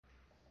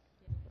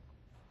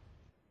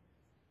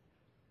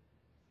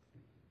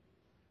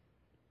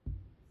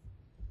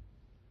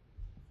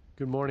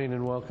Good morning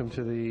and welcome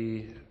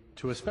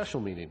to a special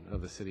meeting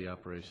of the City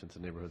Operations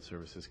and Neighborhood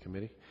Services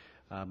Committee.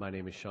 My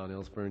name is Sean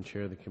Ilsburn,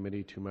 Chair of the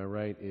committee. To my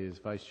right is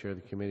Vice Chair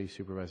of the committee,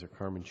 Supervisor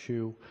Carmen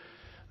Chu.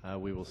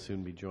 We will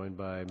soon be joined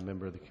by a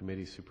member of the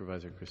committee,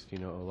 Supervisor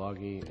Christina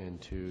Olagi,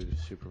 and to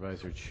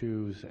Supervisor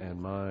Chu's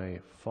and my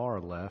far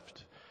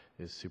left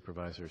is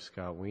Supervisor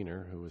Scott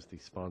Wiener, who is the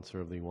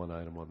sponsor of the one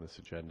item on this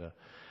agenda.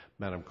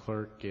 Madam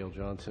Clerk, Gail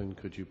Johnson,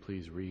 could you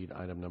please read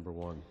item number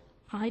 1?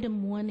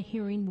 Item 1,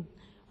 hearing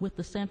with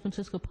the San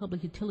Francisco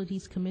Public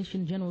Utilities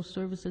Commission, General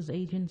Services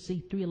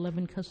Agency,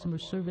 311 Customer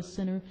Service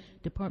Center,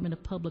 Department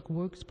of Public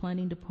Works,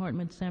 Planning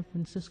Department, San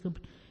Francisco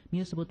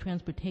Municipal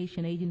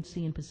Transportation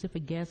Agency, and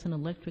Pacific Gas and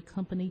Electric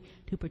Company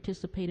to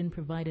participate and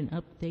provide an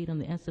update on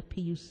the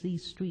SFPUC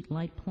street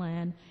light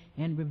plan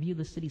and review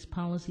the city's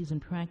policies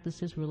and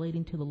practices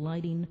relating to the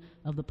lighting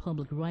of the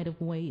public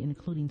right-of-way,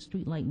 including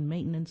street light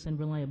maintenance and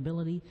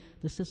reliability,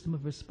 the system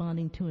of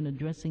responding to and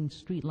addressing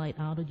street light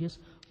outages,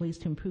 ways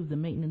to improve the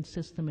maintenance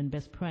system, and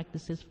best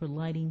practices for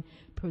lighting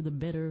per the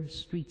Better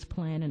Streets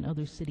Plan and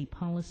other city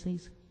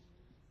policies.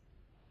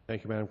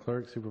 Thank you, Madam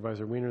Clerk.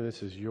 Supervisor Wiener,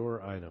 this is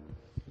your item.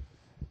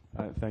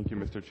 Thank you,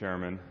 Mr.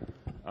 Chairman.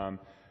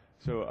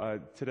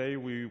 Today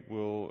we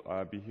will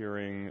be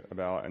hearing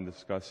about and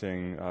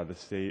discussing the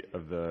state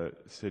of the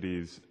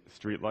city's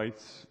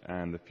streetlights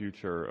and the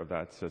future of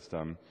that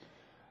system.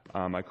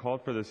 I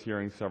called for this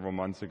hearing several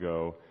months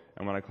ago,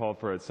 and when I called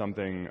for it,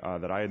 something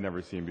that I had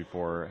never seen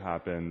before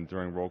happened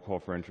during roll call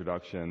for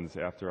introductions.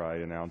 After I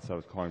announced I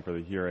was calling for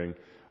the hearing,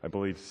 I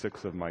believe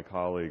 6 of my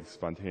colleagues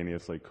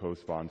spontaneously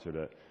co-sponsored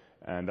it.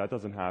 And that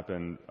doesn't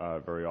happen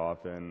very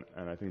often,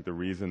 and I think the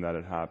reason that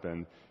it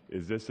happened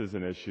is this is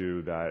an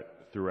issue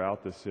that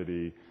throughout the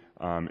city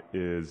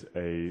is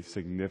a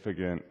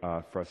significant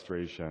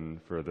frustration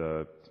for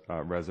the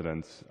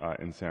residents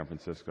in San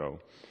Francisco.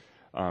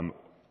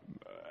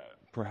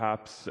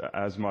 Perhaps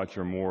as much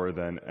or more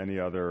than any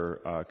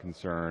other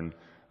concern,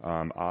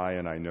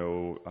 I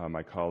know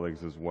my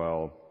colleagues as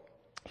well,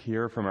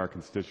 hear from our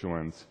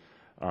constituents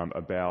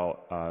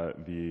about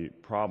the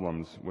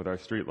problems with our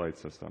streetlight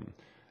system.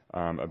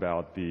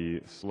 About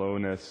the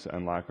slowness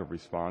and lack of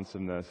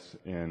responsiveness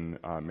in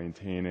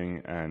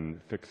maintaining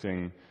and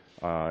fixing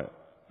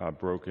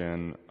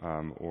broken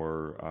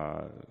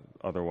or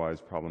otherwise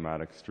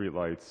problematic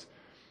streetlights.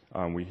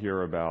 We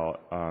hear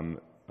about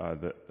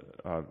the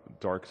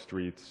dark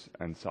streets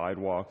and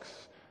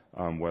sidewalks,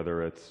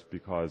 whether it's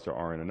because there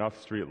aren't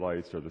enough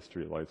streetlights or the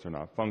streetlights are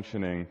not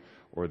functioning,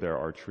 or there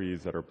are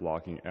trees that are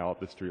blocking out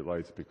the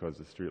streetlights because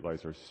the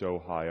streetlights are so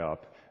high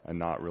up and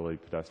not really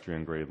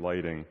pedestrian-grade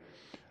lighting.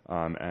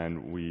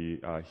 And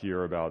we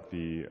hear about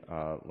the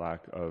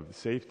lack of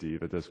safety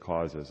that this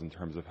causes in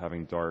terms of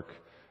having dark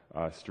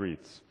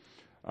streets.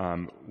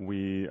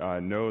 We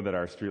know that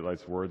our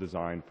streetlights were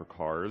designed for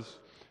cars,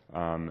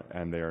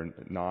 and they are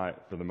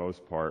not, for the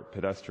most part,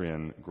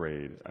 pedestrian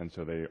grade, and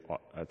so they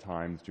at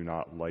times do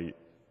not light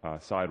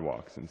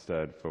sidewalks,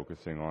 instead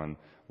focusing on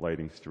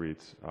lighting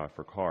streets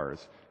for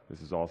cars.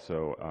 This is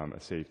also a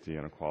safety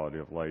and a quality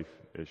of life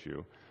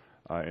issue.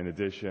 In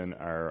addition,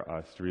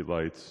 our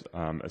streetlights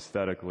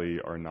aesthetically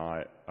are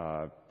not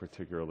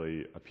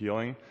particularly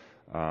appealing.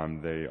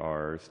 They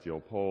are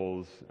steel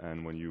poles,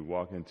 and when you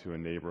walk into a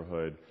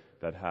neighborhood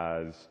that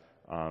has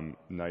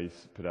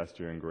nice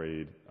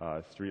pedestrian-grade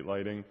street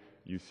lighting,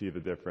 you see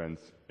the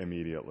difference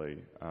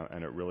immediately,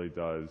 and it really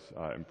does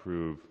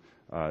improve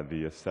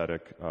the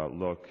aesthetic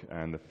look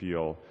and the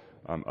feel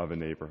of a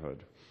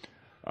neighborhood.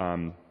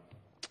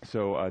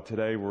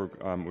 Today we've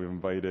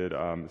invited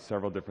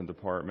several different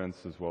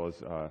departments as well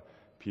as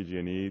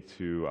PG&E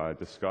to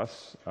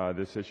discuss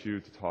this issue,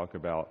 to talk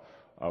about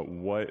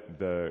what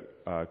the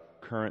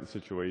current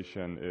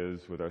situation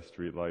is with our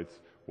streetlights,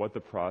 what the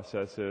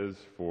process is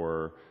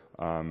for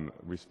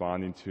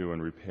responding to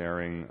and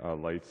repairing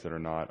lights that are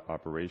not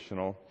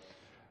operational,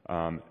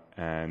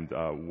 and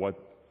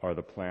what are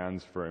the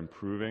plans for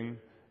improving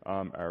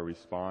our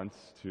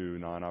response to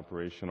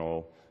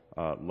non-operational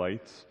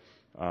lights.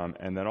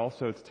 And then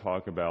also to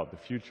talk about the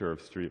future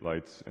of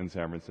streetlights in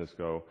San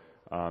Francisco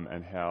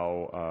and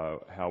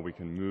how we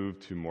can move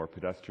to more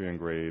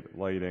pedestrian-grade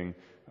lighting,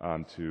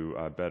 to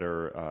a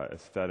better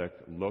aesthetic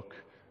look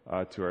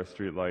to our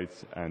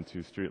streetlights, and to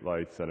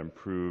streetlights that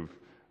improve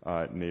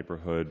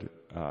neighborhood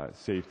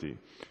safety.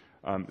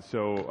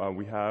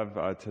 We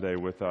have today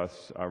with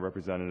us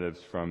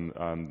representatives from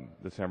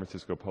the San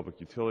Francisco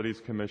Public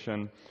Utilities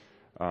Commission,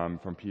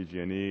 from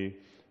PG&E,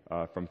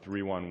 from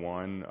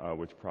 311,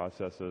 which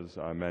processes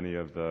many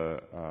of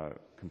the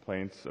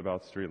complaints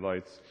about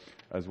streetlights,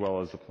 as well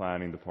as the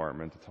Planning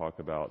Department to talk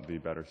about the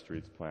Better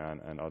Streets Plan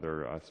and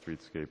other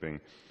streetscaping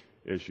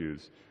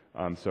issues.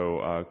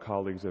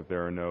 Colleagues, if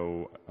there are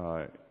no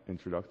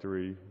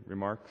introductory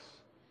remarks,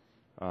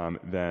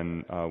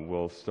 then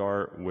we'll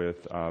start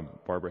with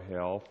Barbara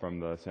Hale from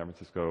the San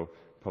Francisco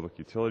Public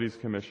Utilities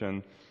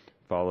Commission,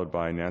 followed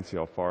by Nancy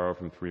Alfaro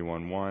from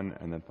 311,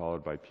 and then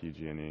followed by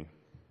PG&E.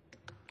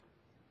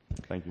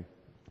 Thank you.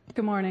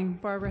 Good morning.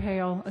 Barbara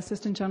Hale,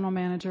 Assistant General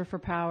Manager for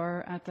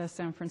Power at the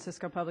San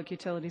Francisco Public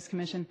Utilities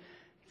Commission.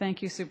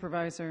 Thank you,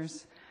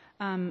 supervisors.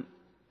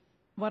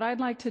 What I'd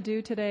like to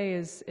do today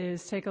is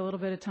take a little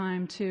bit of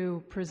time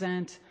to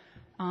present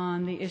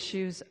on the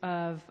issues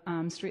of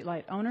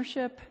streetlight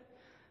ownership,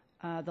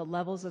 the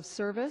levels of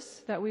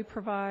service that we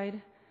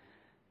provide,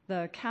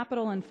 the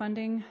capital and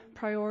funding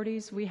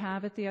priorities we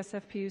have at the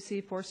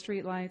SFPUC for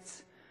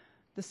streetlights,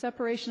 the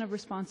separation of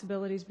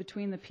responsibilities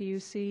between the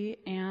PUC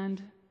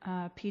and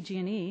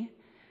PG&E,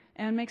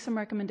 and make some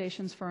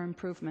recommendations for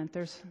improvement.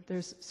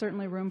 There's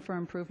certainly room for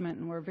improvement,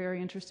 and we're very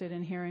interested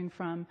in hearing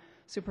from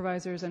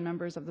supervisors and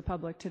members of the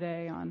public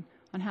today on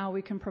how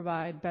we can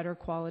provide better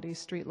quality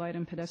streetlight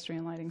and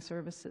pedestrian lighting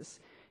services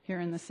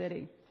here in the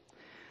city.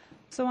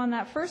 So on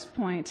that first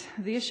point,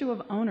 the issue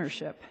of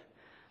ownership.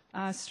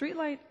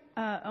 Streetlight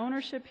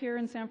ownership here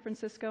in San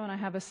Francisco, and I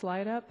have a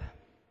slide up,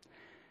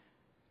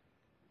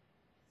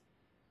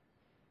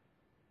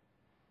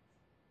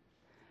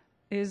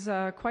 is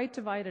quite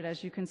divided,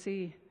 as you can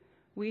see.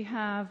 We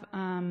have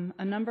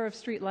a number of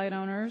streetlight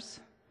owners.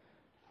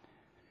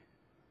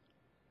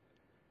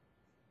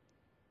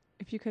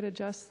 If you could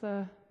adjust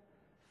the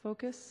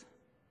focus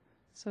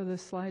so the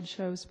slide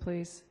shows,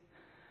 please.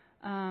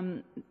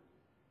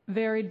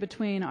 Varied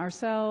between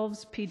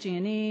ourselves,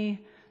 PG&E,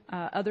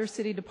 other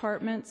city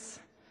departments,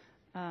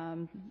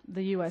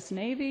 the U.S.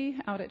 Navy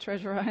out at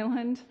Treasure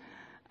Island,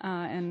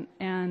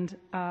 and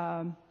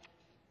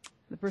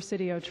the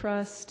Presidio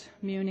Trust,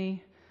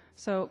 Muni.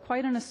 So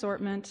quite an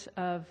assortment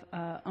of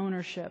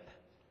ownership.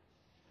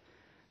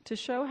 To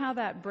show how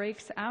that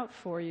breaks out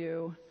for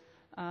you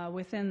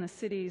within the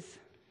city's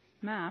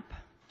map,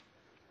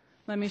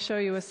 let me show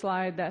you a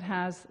slide that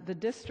has the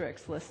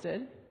districts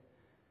listed.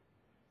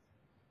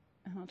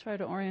 And I'll try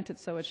to orient it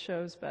so it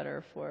shows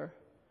better for,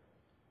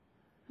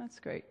 that's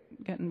great,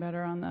 getting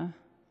better on the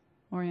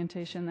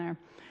orientation there.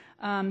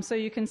 So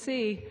you can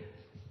see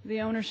the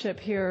ownership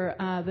here.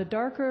 The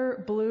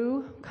darker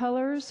blue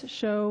colors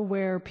show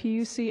where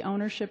PUC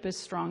ownership is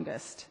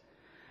strongest.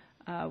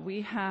 We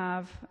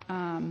have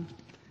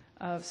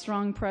a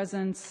strong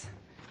presence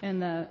in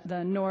the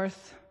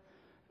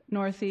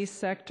northeast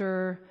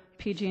sector.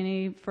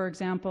 PG&E, for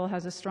example,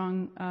 has a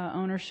strong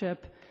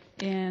ownership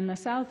in the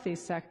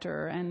southeast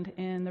sector and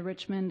in the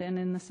Richmond and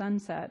in the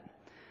Sunset.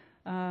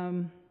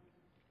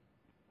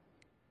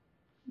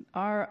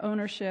 Our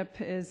ownership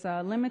is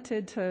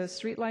limited to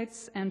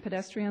streetlights and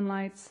pedestrian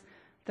lights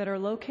that are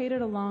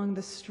located along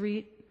the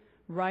street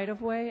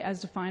right-of-way as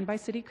defined by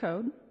city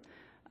code.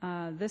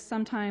 This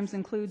sometimes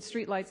includes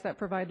streetlights that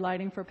provide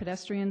lighting for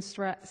pedestrian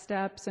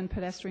steps and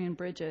pedestrian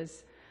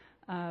bridges.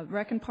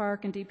 Rec and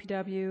Park and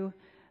DPW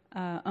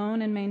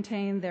own and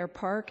maintain their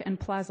park and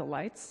plaza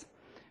lights.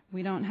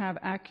 We don't have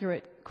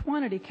accurate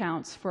quantity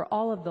counts for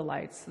all of the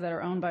lights that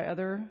are owned by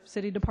other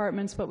city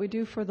departments, but we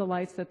do for the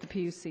lights that the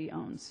PUC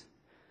owns.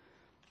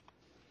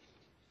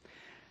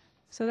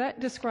 So that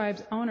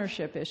describes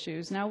ownership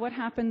issues. Now, what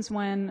happens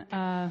when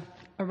a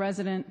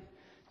resident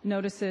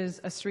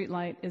notices a street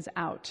light is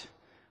out?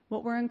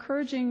 What we're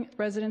encouraging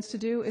residents to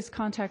do is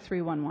contact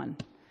 311.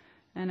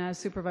 And as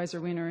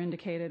Supervisor Wiener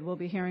indicated, we'll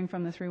be hearing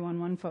from the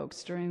 311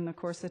 folks during the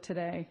course of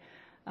today.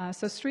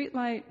 So street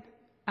light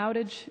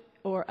outage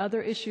or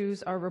other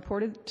issues are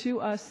reported to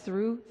us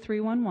through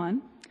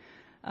 311.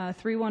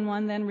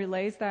 311 then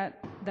relays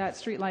that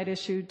street light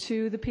issue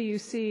to the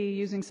PUC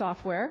using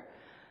software.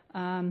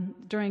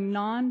 During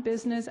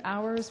non-business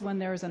hours, when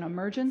there's an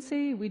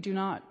emergency, we do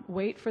not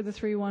wait for the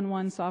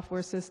 311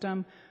 software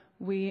system.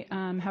 We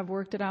have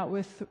worked it out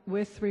with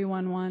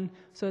 311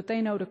 so that they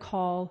know to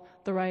call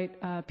the right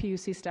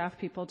PUC staff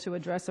people to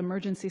address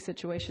emergency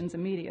situations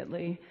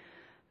immediately.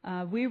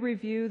 We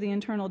review the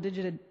internal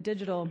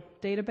digital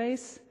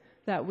database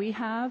that we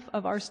have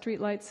of our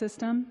streetlight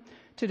system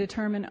to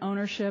determine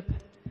ownership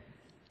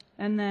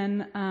and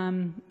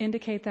then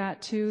indicate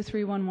that to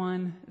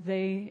 311.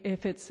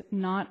 If it's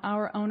not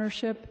our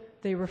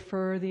ownership, they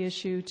refer the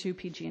issue to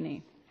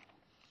PG&E.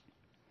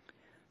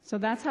 So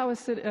that's how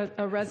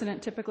a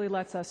resident typically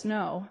lets us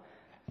know.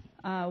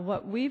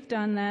 What we've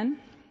done then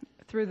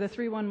through the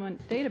 311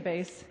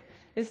 database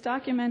is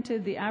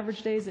documented the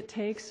average days it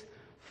takes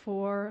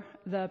for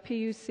the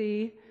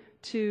PUC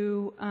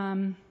to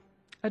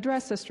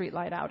address a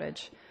streetlight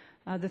outage.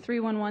 The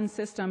 311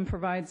 system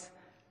provides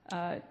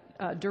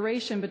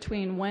duration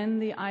between when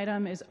the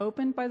item is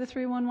opened by the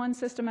 311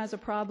 system as a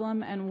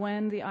problem and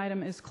when the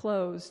item is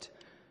closed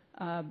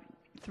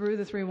through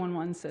the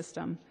 311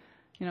 system.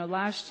 You know,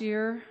 last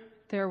year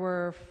there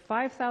were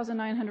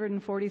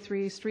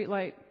 5,943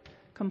 streetlight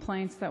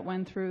complaints that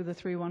went through the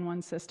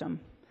 311 system.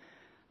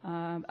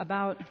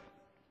 About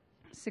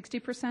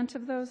 60%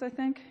 of those, I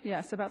think,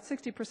 yes, about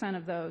 60%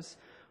 of those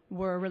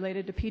were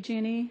related to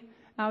PG&E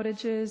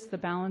outages. The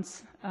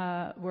balance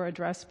were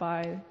addressed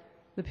by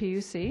the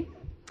PUC.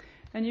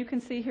 And you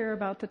can see here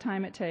about the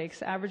time it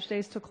takes. Average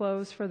days to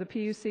close for the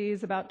PUC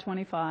is about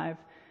 25,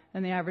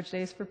 and the average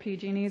days for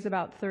PG&E is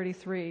about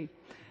 33.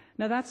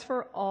 Now that's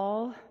for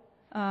all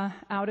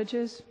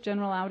outages,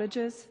 general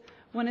outages.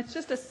 When it's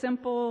just a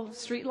simple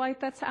street light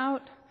that's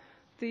out,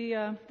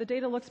 the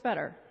data looks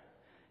better.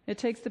 It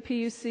takes the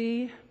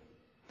PUC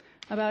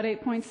about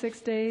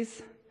 8.6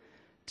 days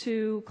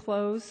to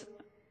close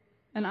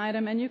an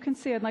item. And you can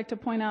see, I'd like to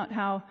point out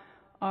how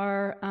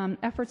our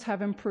efforts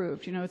have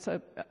improved. You know,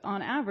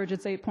 on average,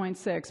 it's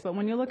 8.6, but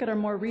when you look at our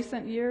more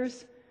recent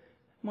years,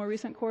 more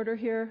recent quarter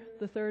here,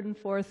 the third and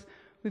fourth,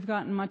 we've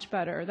gotten much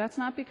better. That's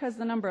not because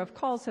the number of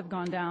calls have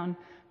gone down.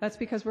 That's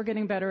because we're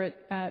getting better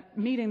at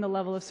meeting the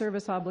level of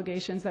service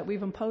obligations that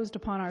we've imposed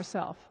upon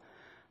ourselves.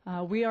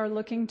 We are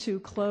looking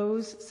to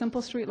close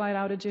simple streetlight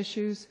outage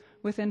issues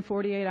within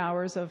 48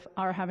 hours of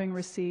our having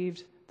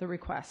received the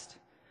request.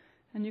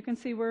 And you can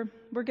see we're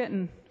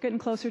getting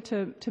closer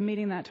to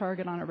meeting that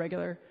target on a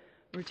regular,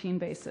 routine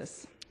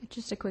basis.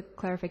 Just a quick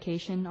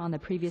clarification. On the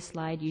previous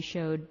slide, you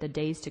showed the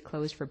days to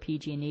close for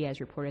PG&E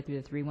as reported through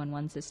the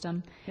 311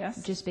 system.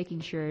 Yes. Just making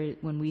sure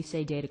when we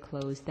say day to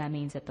close, that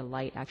means that the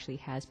light actually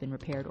has been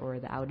repaired or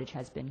the outage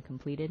has been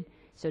completed.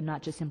 So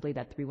not just simply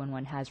that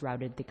 311 has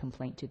routed the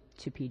complaint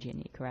to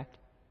PG&E, correct?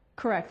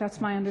 Correct. That's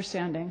my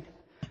understanding.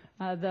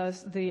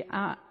 The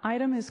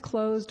item is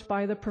closed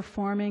by the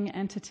performing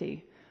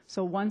entity.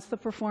 So once the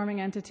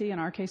performing entity, in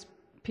our case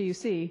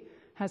PUC,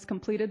 has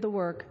completed the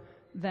work,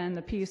 then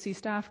the PUC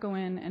staff go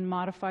in and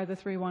modify the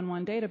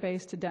 311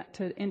 database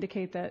to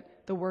indicate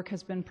that the work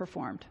has been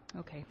performed.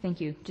 Okay, thank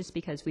you. Just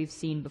because we've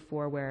seen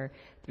before where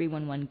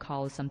 311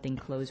 calls something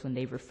closed when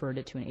they've referred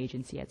it to an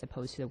agency as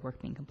opposed to the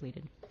work being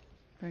completed.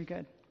 Very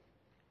good.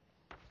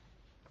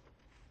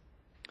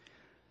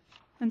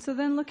 And so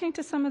then looking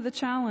to some of the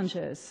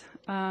challenges,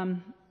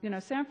 you know,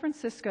 San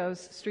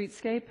Francisco's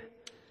streetscape,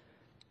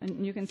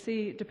 and you can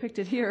see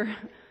depicted here,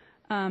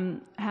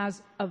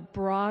 has a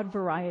broad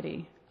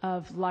variety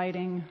of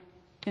lighting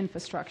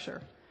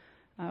infrastructure.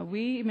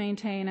 We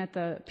maintain at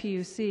the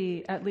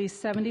PUC at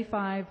least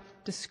 75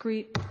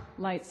 discrete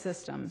light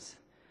systems.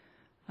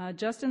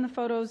 Just in the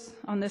photos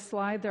on this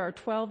slide, there are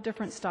 12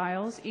 different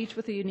styles, each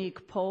with a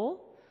unique pole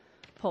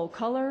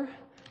color,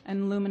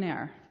 and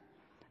luminaire.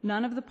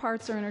 None of the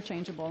parts are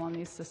interchangeable on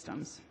these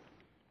systems.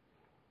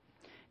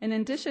 In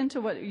addition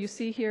to what you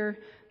see here,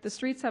 the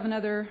streets have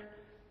another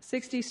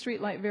 60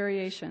 streetlight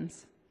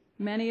variations.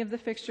 Many of the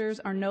fixtures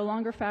are no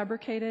longer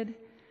fabricated,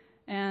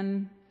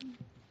 and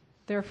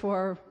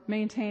therefore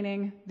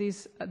maintaining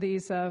these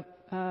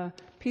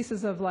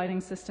pieces of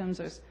lighting systems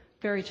is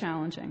very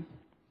challenging.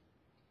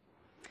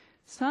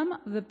 Some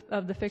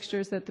of the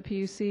fixtures that the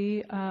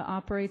PUC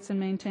operates and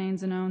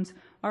maintains and owns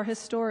are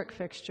historic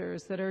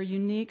fixtures that are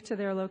unique to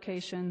their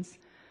locations,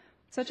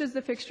 such as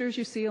the fixtures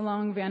you see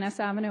along Van Ness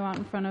Avenue out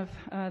in front of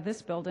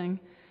this building,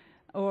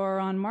 or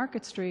on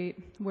Market Street,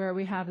 where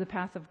we have the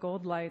Path of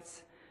Gold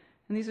lights.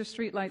 And these are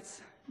street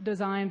lights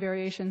design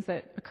variations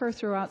that occur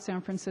throughout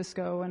San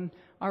Francisco and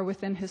are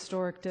within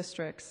historic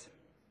districts.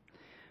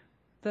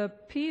 The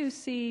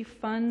PUC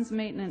funds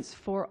maintenance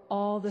for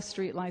all the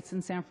streetlights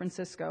in San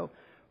Francisco,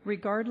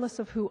 regardless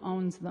of who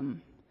owns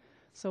them.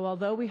 So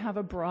although we have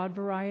a broad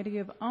variety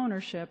of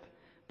ownership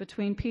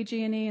between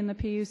PG&E and the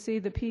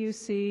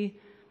PUC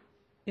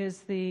is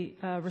the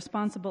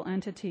responsible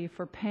entity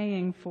for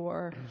paying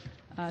for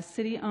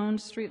city-owned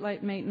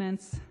streetlight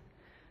maintenance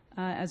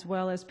as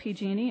well as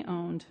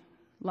PG&E-owned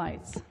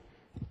lights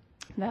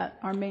that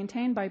are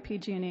maintained by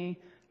PG&E,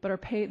 but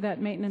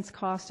that maintenance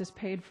cost is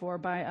paid for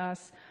by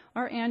us.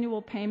 Our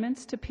annual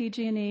payments to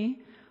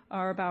PG&E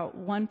are about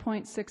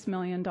 $1.6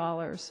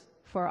 million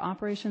for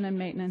operation and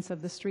maintenance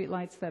of the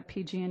streetlights that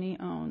PG&E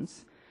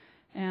owns.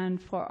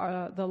 And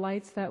for the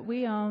lights that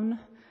we own,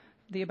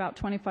 the about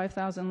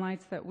 25,000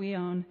 lights that we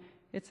own,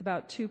 it's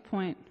about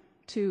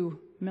 $2.2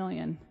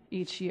 million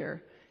each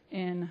year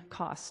in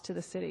costs to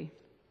the city.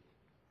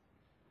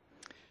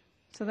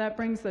 So that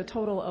brings the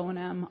total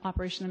O&M,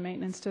 operation and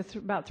maintenance, to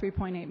about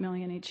 $3.8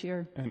 million each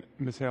year. And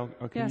Ms. Hale,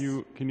 can Yes.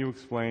 you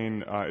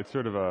explain? It's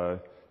sort of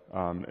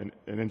an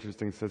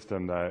interesting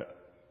system that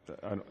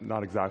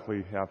not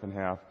exactly half and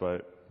half,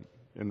 but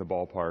in the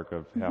ballpark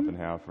of half and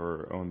half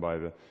are owned by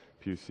the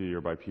PUC or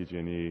by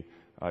PG&E.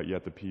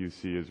 Yet the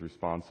PUC is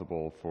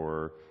responsible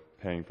for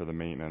paying for the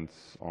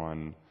maintenance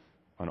on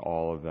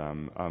all of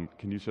them.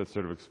 Can you just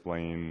sort of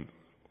explain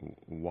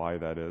why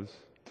that is?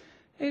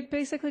 It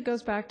basically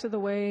goes back to the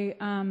way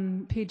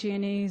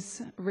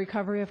PG&E's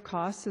recovery of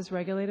costs is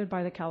regulated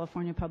by the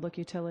California Public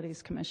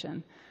Utilities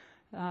Commission.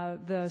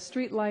 The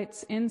street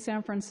lights in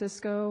San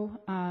Francisco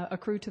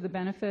accrue to the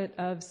benefit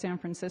of San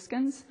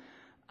Franciscans,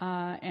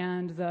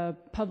 and the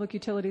Public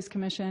Utilities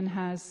Commission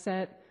has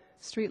set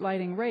street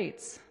lighting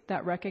rates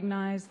that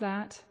recognize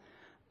that.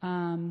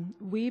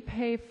 We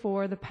pay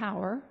for the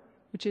power,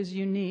 which is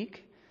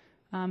unique.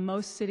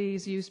 Most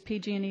cities use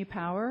PG&E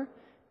power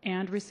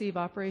and receive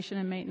operation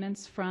and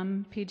maintenance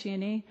from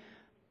PG&E.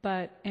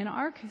 But in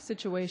our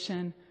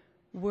situation,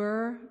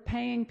 we're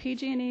paying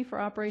PG&E for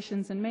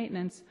operations and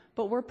maintenance,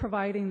 but we're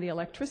providing the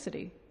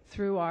electricity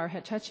through our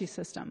Hetch Hetchy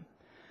system.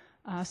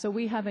 So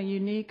we have a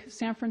unique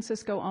San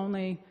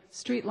Francisco-only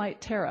streetlight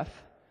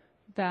tariff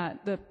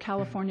that the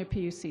California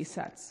PUC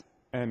sets.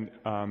 And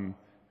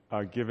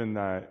given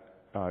that,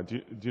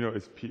 do you know,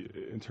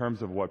 in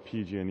terms of what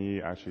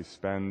PG&E actually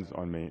spends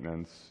on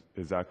maintenance,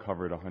 is that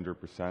covered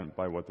 100%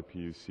 by what the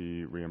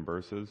PUC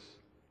reimburses?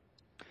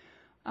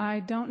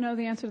 I don't know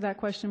the answer to that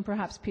question.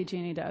 Perhaps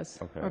PG&E does.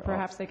 Okay, Or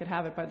perhaps they could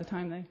have it by the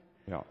time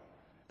Yeah.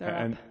 they're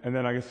And up.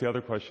 then I guess the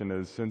other question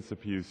is, since the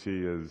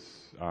PUC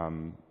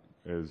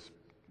is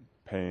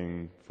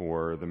paying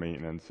for the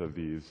maintenance of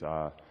these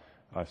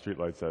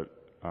streetlights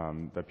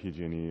that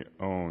PG&E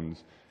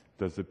owns,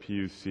 does the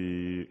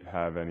PUC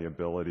have any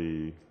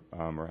ability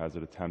or has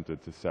it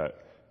attempted to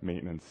set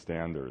maintenance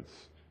standards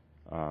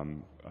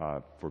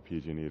for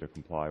PG&E to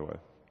comply with?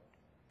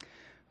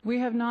 We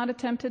have not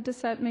attempted to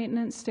set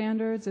maintenance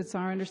standards. It's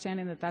our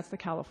understanding that that's the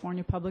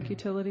California Public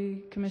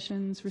Utility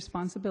Commission's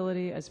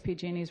responsibility as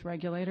PG&E's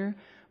regulator.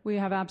 We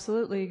have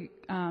absolutely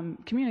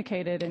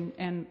communicated,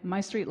 and my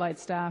streetlight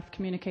staff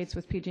communicates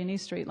with PG&E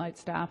streetlight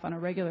staff on a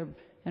regular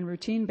and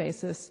routine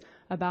basis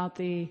about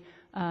the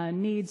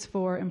needs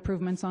for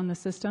improvements on the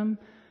system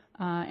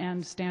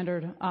and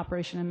standard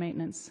operation and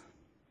maintenance.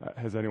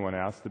 Has anyone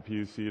asked the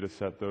PUC to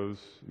set those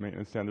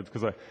maintenance standards?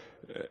 Because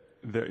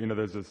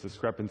there's this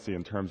discrepancy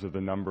in terms of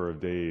the number of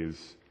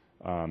days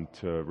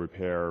to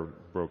repair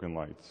broken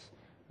lights,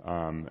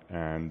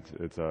 and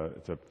it's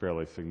a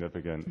fairly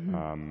significant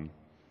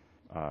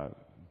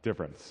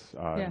difference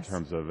Yes. in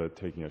terms of it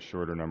taking a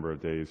shorter number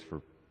of days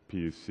for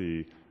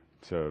PUC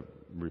to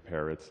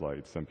repair its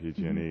lights than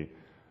PG&E.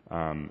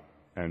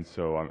 And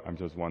so I'm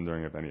just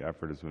wondering if any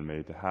effort has been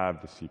made to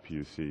have the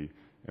CPUC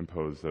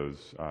impose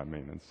those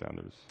maintenance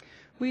standards.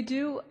 We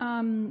do.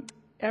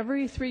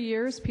 Every 3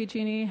 years,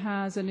 PG&E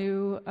has a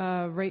new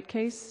rate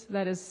case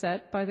that is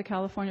set by the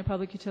California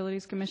Public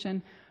Utilities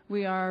Commission.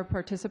 We are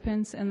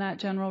participants in that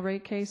general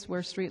rate case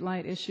where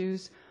streetlight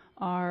issues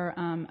are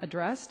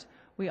addressed.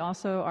 We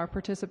also are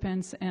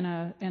participants in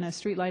a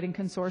street lighting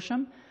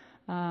consortium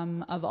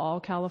of all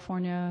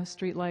California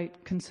streetlight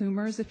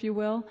consumers, if you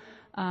will.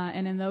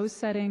 And in those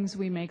settings,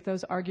 we make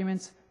those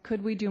arguments.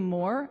 Could we do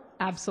more?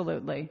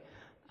 Absolutely.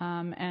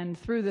 And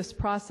through this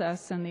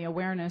process and the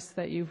awareness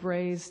that you've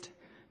raised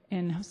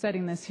in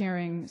setting this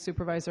hearing,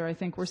 Supervisor, I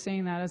think we're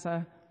seeing that as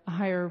a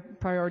higher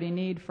priority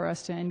need for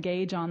us to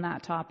engage on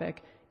that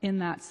topic in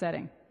that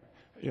setting.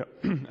 Yeah,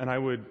 and I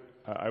would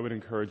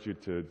encourage you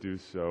to do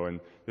so. And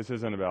this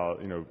isn't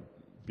about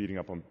beating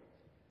up on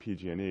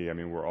PG&E. I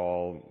mean,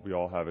 we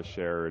all have a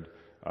shared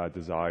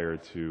desire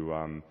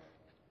to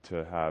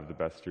have the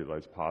best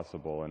streetlights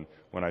possible. And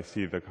when I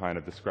see the kind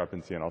of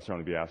discrepancy, and I'll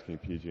certainly be asking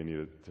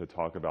PG&E to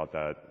talk about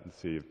that and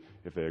see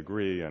if they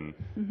agree and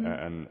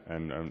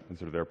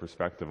sort of their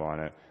perspective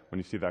on it. When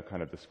you see that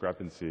kind of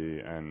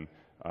discrepancy and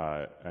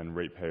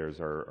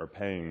ratepayers are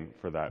paying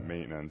for that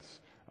maintenance,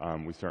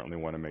 we certainly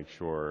want to make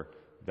sure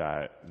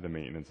that the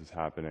maintenance is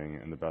happening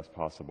in the best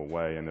possible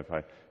way. And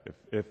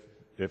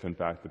if in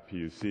fact the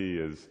PUC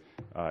is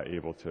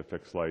able to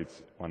fix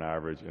lights on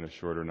average in a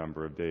shorter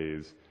number of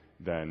days,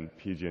 then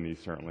PG&E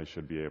certainly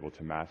should be able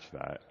to match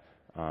that,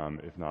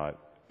 if not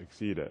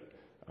exceed it.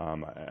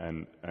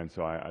 And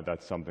so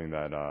that's something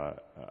that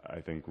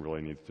I think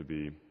really needs to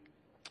be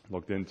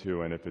looked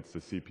into. And if it's the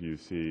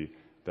CPUC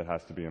that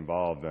has to be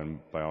involved, then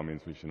by all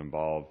means we should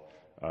involve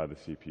the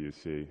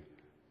CPUC.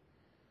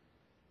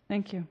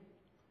 Thank you.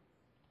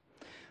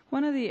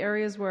 One of the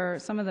areas where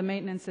some of the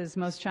maintenance is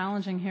most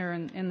challenging here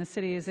in the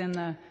city is in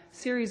the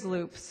series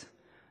loops.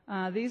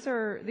 These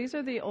are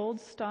the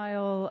old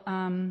style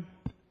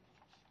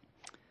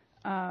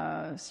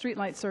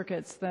streetlight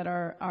circuits that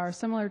are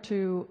similar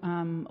to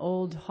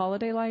old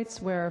holiday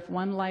lights, where if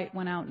one light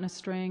went out in a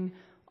string,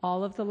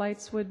 all of the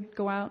lights would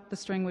go out. The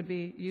string would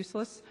be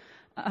useless.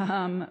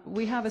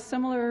 We have a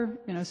similar,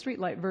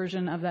 streetlight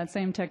version of that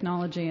same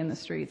technology in the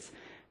streets.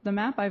 The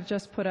map I've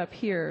just put up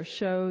here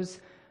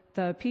shows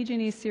the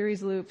PG&E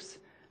series loops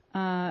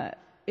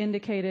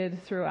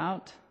indicated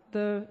throughout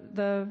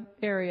the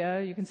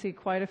area. You can see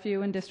quite a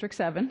few in District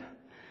 7,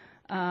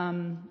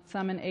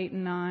 some in 8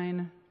 and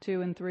 9,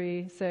 2 and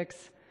 3,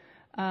 6.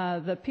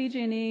 The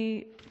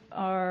PG&E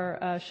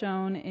are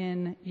shown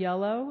in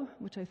yellow,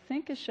 which I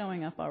think is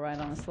showing up all right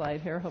on the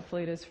slide here.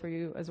 Hopefully it is for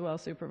you as well,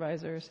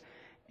 supervisors.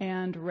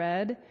 And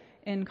red.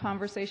 In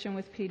conversation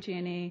with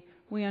PG&E,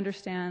 we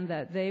understand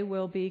that they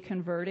will be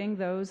converting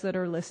those that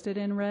are listed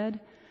in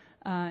red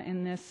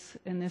in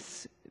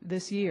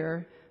this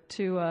year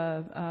to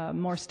a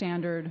more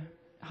standard,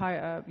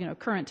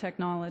 current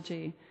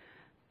technology.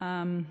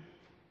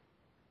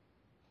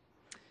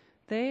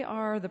 They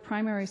are the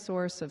primary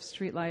source of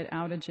streetlight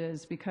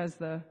outages because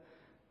the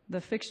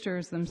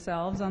fixtures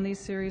themselves on these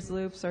series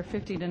loops are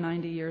 50 to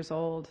 90 years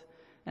old,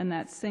 and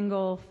that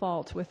single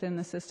fault within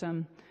the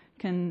system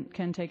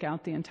can take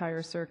out the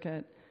entire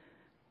circuit.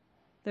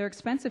 They're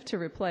expensive to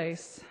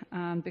replace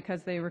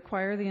because they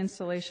require the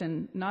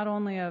installation not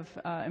only of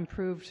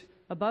improved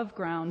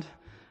above-ground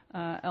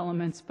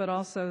elements, but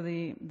also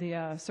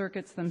the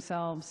circuits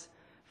themselves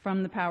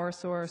from the power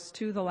source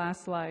to the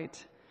last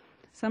light.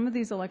 Some of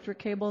these electric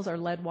cables are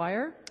lead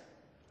wire,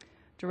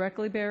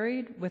 directly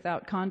buried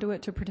without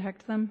conduit to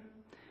protect them.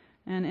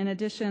 And in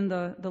addition,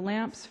 the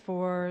lamps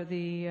for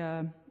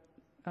the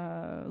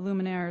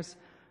luminaires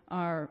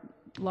are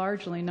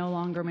largely no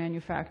longer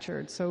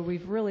manufactured. So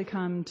we've really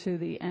come to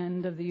the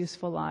end of the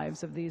useful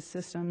lives of these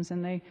systems,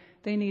 and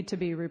they need to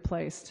be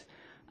replaced.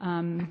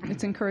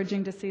 It's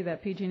encouraging to see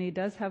that PG&E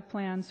does have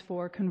plans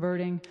for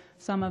converting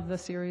some of the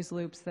series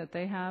loops that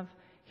they have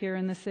here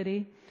in the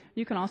city.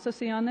 You can also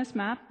see on this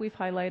map, we've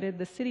highlighted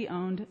the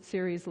city-owned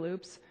series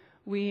loops.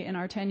 We, in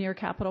our 10-year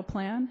capital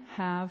plan,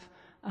 have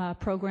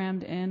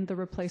programmed in the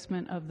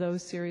replacement of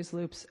those series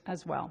loops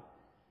as well.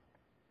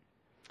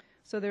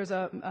 So there's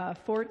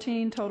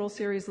 14 total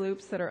series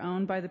loops that are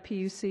owned by the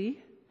PUC,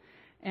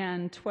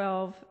 and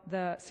 12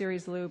 the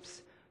series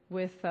loops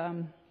with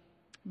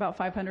about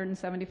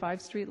 575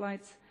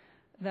 streetlights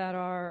that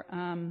are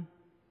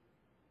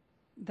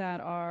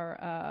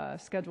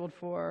scheduled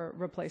for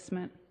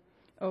replacement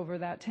over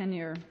that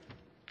 10-year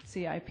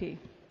CIP.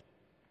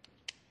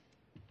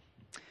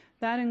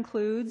 That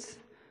includes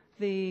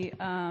the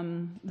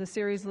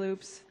series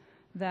loops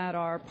that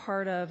are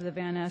part of the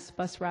Van Ness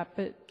Bus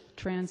Rapid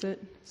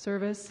Transit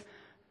service.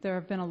 There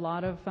have been a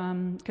lot of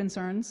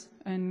concerns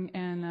and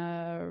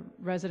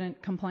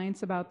resident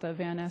complaints about the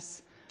Van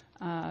Ness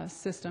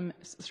system,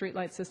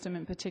 streetlight system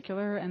in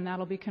particular, and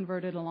that'll be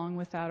converted along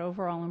with that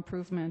overall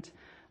improvement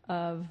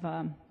of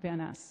Van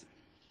Ness.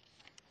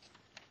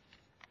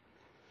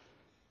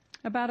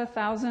 About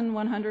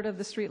 1,100 of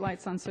the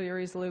streetlights on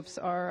series loops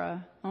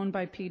are owned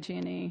by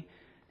PG&E,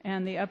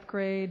 and the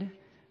upgrade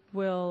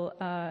will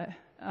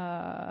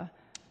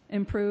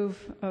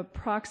improve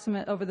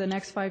over the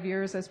next 5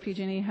 years, as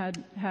PG&E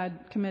had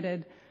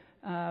committed,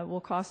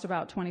 will cost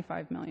about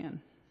 $25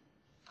 million.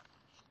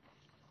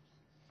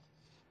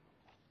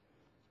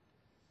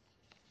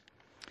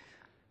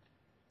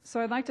 So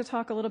I'd like to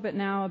talk a little bit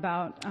now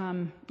about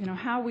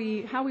how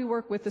we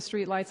work with the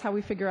streetlights, how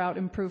we figure out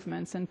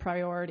improvements and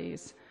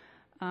priorities.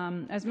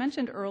 As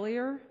mentioned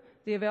earlier,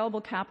 the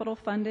available capital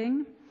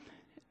funding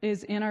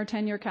is in our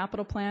 10-year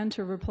capital plan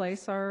to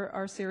replace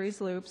our series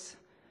loops.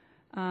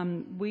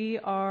 We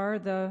are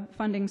the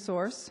funding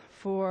source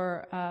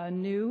for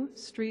new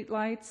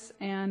streetlights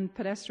and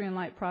pedestrian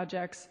light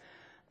projects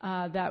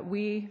that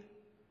we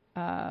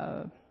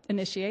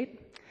initiate.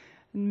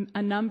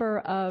 A number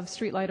of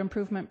streetlight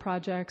improvement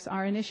projects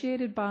are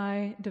initiated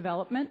by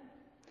development,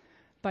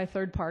 by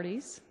third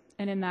parties,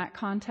 and in that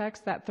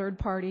context, that third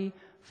party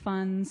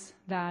funds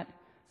that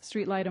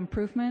streetlight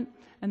improvement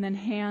and then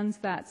hands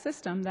that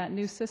system, that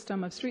new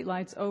system of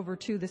streetlights, over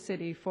to the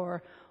city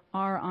for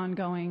our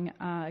ongoing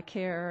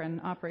care and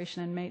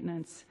operation and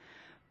maintenance.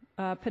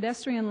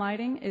 Pedestrian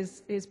lighting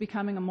is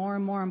becoming a more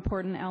and more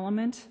important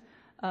element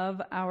of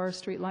our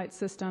streetlight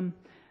system.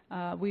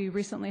 We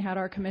recently had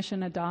our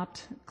commission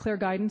adopt clear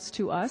guidance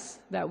to us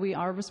that we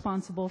are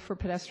responsible for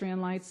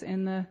pedestrian lights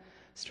in the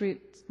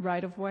street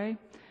right-of-way.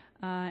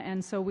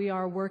 And so we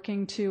are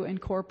working to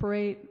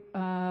incorporate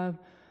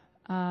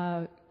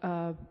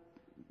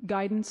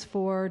guidance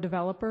for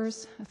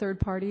developers, third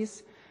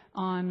parties,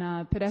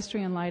 on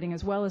pedestrian lighting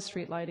as well as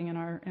street lighting in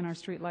our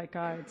street light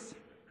guides.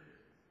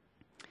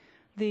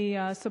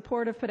 The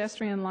support of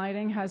pedestrian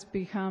lighting has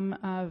become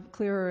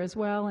clearer as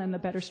well in the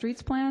Better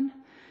Streets Plan,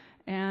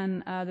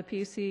 and the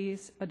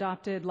PUC's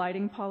adopted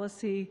lighting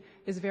policy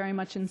is very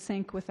much in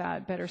sync with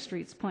that Better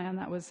Streets Plan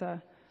that was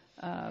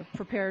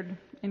prepared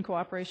in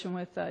cooperation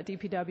with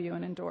DPW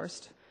and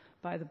endorsed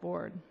by the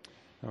board.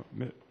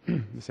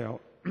 Ms. Hale?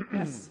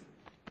 Yes.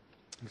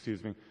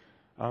 Excuse me.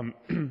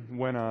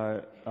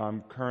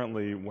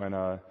 Currently, when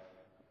a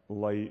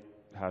light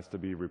has to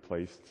be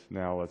replaced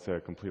now, let's say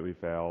it completely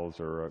fails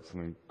or if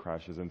something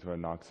crashes into it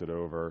and knocks it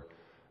over,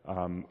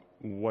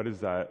 what is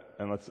that?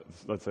 And let's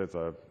say it's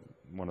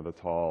one of the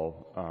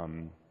tall,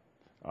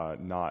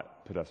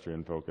 not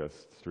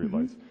pedestrian-focused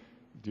streetlights.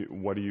 Do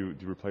you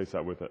replace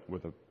that with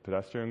a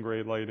pedestrian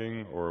grade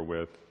lighting or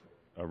with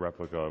a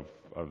replica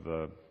of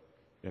the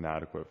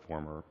inadequate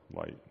former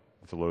light?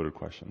 It's a loaded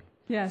question.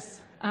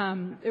 Yes,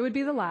 it would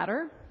be the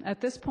latter.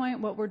 At this point,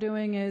 what we're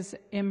doing is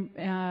in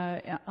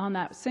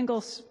that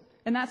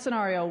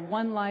scenario,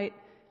 one light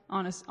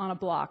on a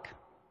block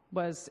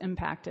was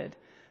impacted.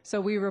 So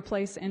we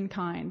replace in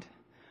kind.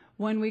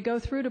 When we go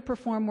through to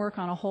perform work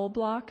on a whole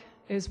block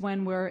is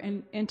when we're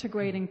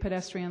integrating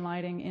pedestrian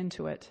lighting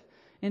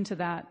into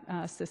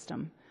that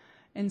system.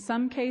 In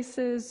some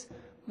cases,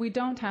 we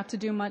don't have to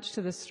do much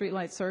to the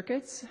streetlight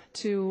circuits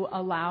to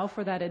allow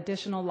for that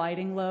additional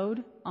lighting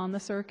load on the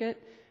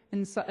circuit.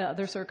 In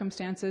other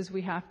circumstances,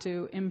 we have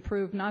to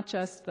improve not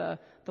just the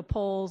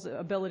pole's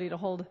ability to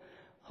hold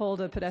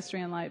a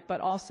pedestrian light,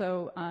 but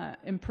also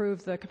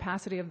improve the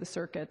capacity of the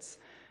circuits.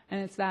 And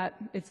it's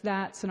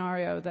that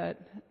scenario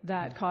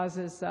that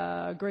causes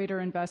greater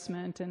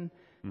investment and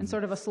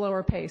sort of a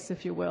slower pace,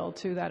 if you will,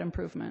 to that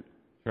improvement.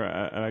 Sure,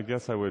 and I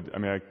guess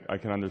I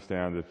can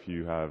understand if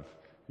you have,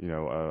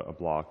 a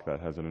block that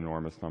has an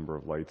enormous number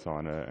of lights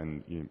on it,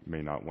 and you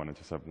may not want to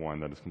just have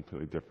one that is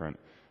completely different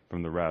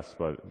from the rest,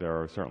 but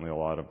there are certainly a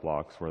lot of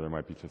blocks where there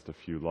might be just a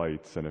few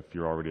lights, and if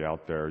you're already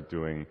out there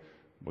doing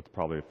what's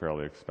probably a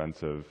fairly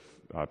expensive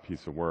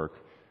piece of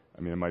work,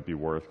 I mean, it might be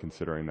worth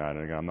considering that.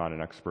 And again, I'm not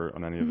an expert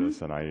on any of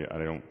this, and I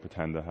don't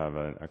pretend to have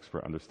an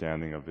expert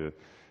understanding of the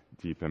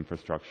deep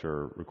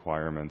infrastructure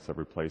requirements of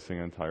replacing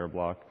an entire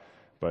block,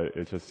 but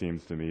it just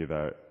seems to me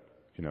that,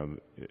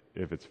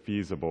 if it's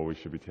feasible, we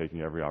should be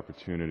taking every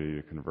opportunity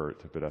to convert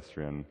to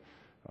pedestrian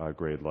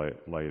grade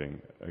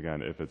lighting,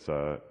 again, if it's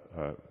a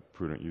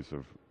prudent use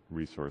of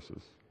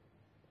resources.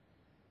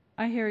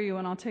 I hear you,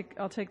 and I'll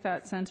take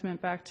that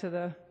sentiment back to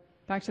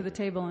the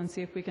table and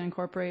see if we can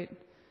incorporate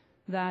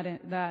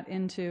that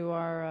into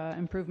our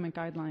improvement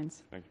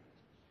guidelines. Thank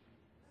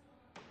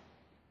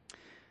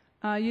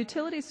you.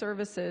 Utility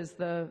services,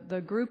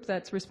 the group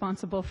that's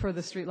responsible for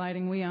the street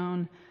lighting we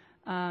own,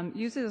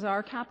 uses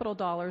our capital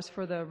dollars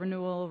for the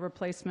renewal,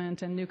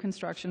 replacement, and new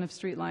construction of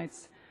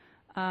streetlights.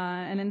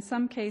 And in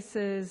some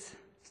cases,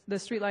 the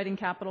street lighting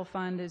capital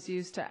fund is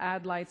used to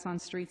add lights on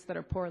streets that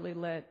are poorly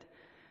lit.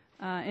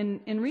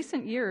 In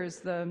recent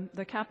years,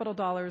 the capital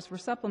dollars were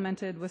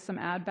supplemented with some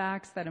add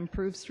backs that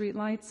improve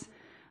streetlights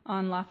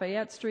on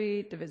Lafayette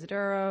Street,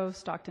 Divisadero,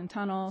 Stockton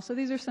Tunnel. So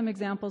these are some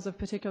examples of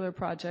particular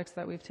projects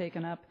that we've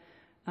taken up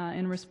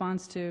in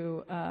response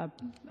to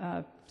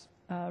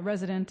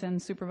resident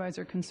and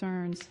supervisor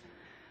concerns.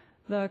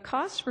 The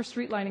cost for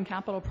street lighting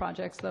capital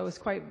projects, though, is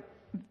quite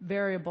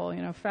variable.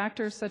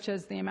 Factors such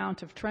as the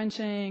amount of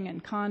trenching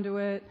and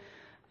conduit,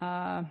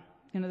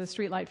 the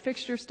street light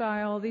fixture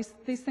style, these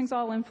things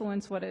all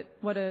influence what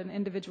an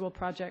individual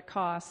project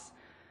costs.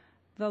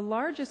 The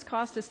largest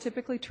cost is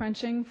typically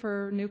trenching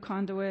for new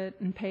conduit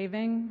and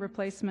paving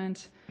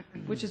replacement,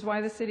 which is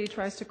why the city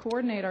tries to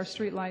coordinate our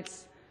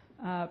streetlights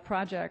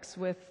projects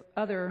with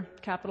other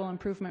capital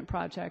improvement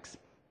projects,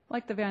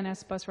 like the Van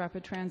Ness Bus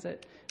Rapid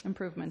Transit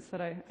improvements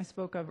that I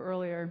spoke of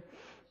earlier.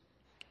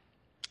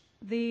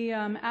 The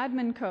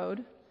admin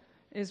code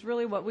is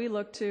really what we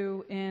look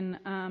to in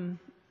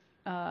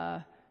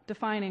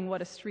defining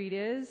what a street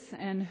is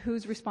and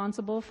who's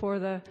responsible for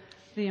the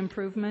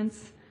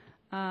improvements.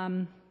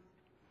 Our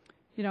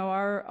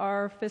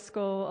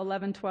fiscal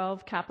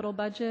 11-12 capital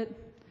budget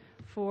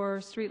for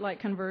streetlight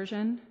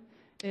conversion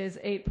is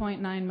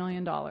 $8.9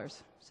 million.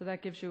 So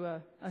that gives you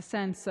a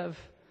sense of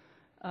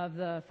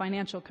the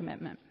financial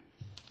commitment.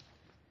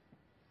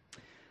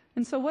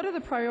 And so what are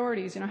the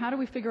priorities? How do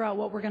we figure out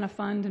what we're going to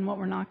fund and what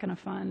we're not going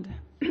to fund?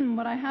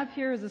 What I have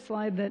here is a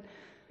slide that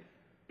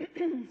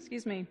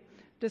excuse me,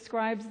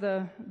 describes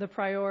the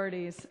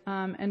priorities.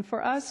 And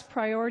for us,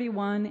 priority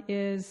one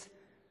is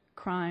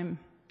crime.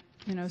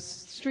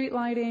 Street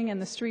lighting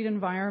and the street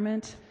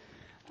environment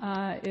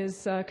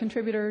is a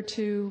contributor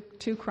to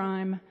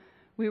crime.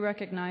 We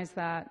recognize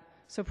that.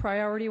 So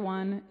priority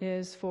one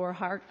is for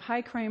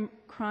high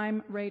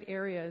crime rate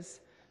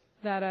areas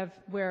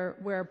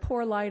where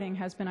poor lighting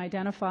has been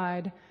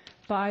identified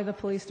by the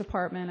police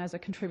department as a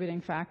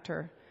contributing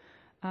factor.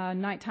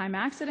 Nighttime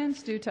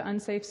accidents due to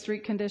unsafe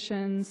street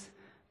conditions,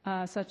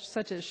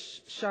 such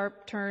as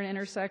sharp turn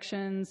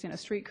intersections,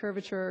 street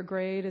curvature or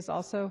grade is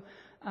also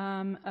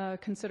a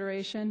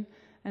consideration,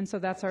 and so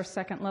that's our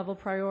second level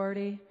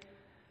priority.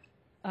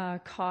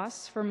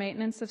 Costs for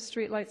maintenance of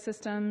streetlight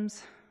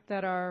systems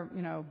that are,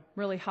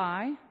 really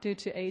high due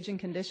to age and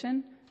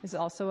condition is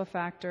also a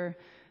factor.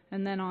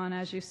 And then on,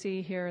 as you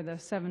see here, the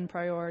 7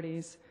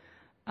 priorities.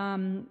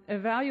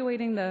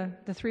 Evaluating the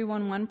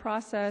 311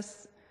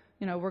 process,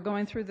 we're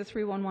going through the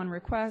 311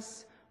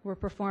 requests, we're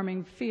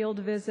performing field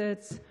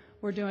visits,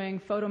 we're doing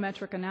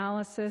photometric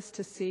analysis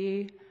to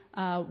see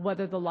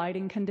whether the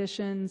lighting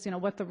conditions,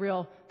 what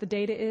the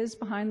data is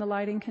behind the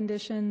lighting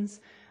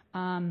conditions.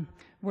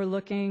 We're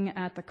looking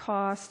at the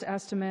cost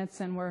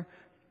estimates, and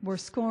we're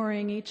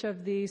scoring each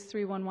of these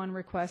 311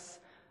 requests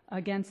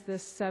against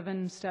this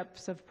 7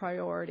 steps of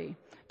priority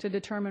to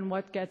determine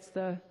what gets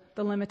the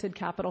limited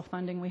capital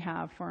funding we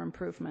have for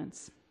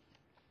improvements.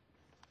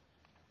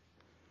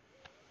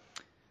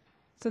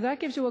 So that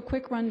gives you a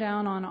quick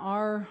rundown on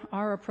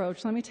our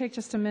approach. Let me take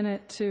just a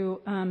minute to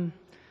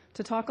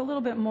talk a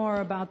little bit more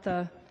about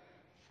the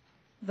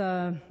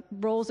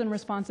roles and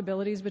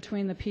responsibilities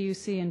between the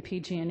PUC and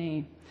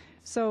PG&E.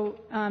 So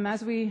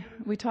as we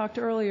talked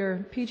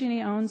earlier,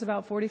 PG&E owns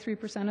about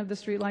 43% of the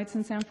streetlights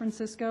in San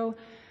Francisco,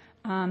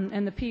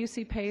 and the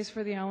PUC pays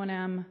for the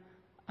O&M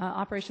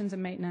operations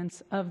and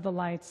maintenance of the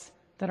lights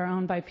that are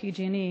owned by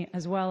PG&E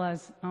as well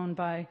as owned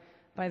by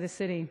the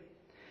city.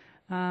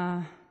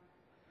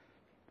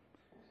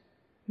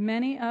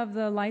 Many of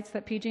the lights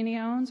that PG&E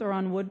owns are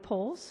on wood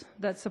poles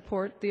that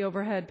support the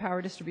overhead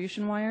power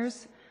distribution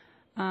wires.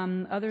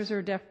 Others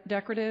are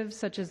decorative,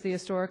 such as the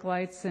historic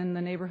lights in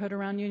the neighborhood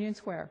around Union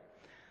Square.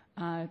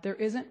 There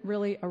isn't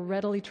really a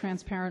readily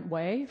transparent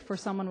way for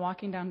someone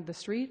walking down the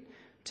street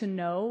to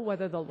know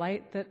whether the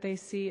light that they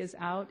see is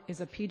out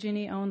is a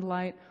PG&E-owned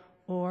light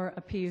or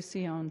a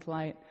PUC-owned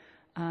light.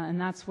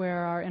 And that's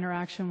where our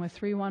interaction with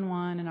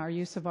 311 and our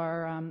use of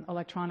our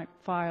electronic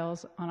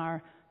files in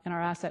our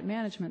asset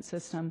management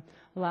system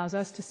allows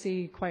us to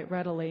see quite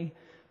readily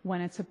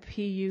when it's a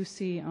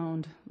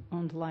PUC-owned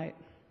light.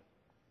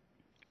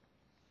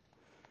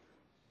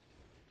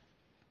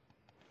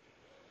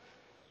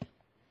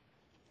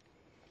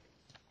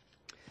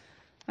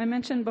 I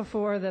mentioned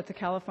before that the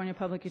California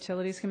Public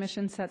Utilities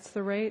Commission sets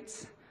the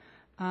rates,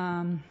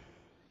 and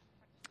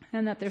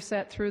that they're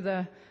set through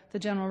the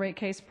general rate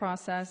case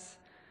process.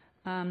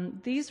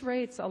 These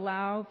rates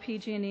allow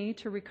PG&E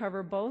to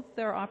recover both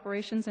their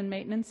operations and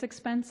maintenance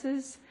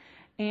expenses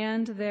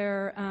and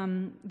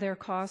their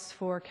costs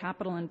for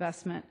capital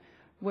investment,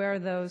 where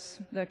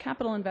the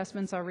capital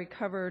investments are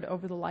recovered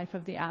over the life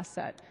of the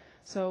asset.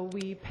 So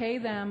we pay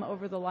them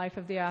over the life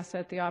of the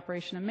asset the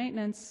operation and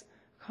maintenance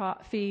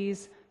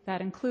fees.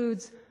 That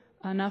includes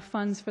enough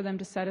funds for them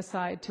to set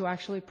aside to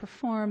actually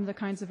perform the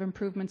kinds of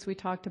improvements we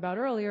talked about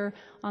earlier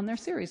on their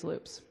series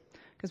loops,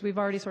 because we've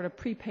already sort of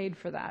prepaid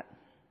for that.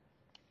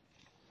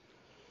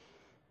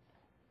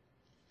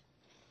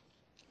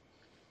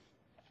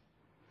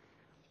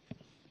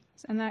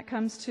 And that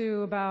comes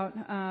to about,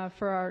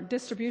 for our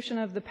distribution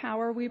of the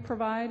power we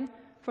provide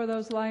for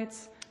those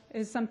lights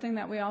is something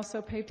that we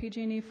also pay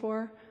PG&E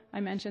for. I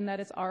mentioned that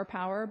it's our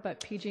power,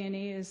 but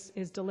PG&E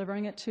is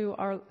delivering it to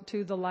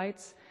the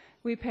lights.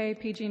 We pay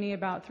PG&E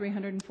about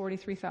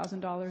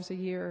 $343,000 a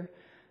year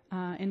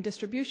in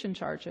distribution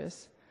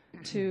charges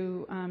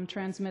to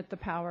transmit the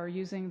power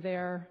using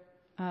their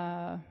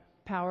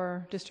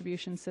power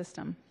distribution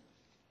system.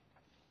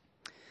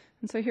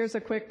 And so here's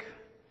a quick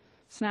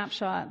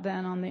snapshot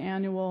then on the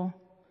annual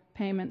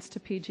payments to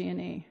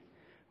PG&E,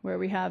 where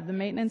we have the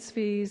maintenance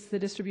fees, the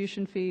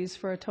distribution fees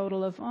for a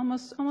total of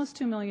almost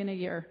 $2 million a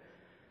year.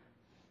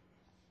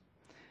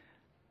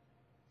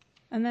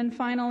 And then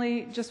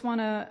finally, just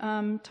want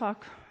to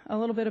talk a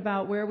little bit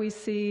about where we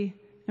see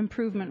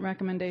improvement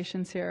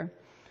recommendations here.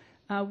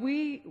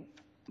 We've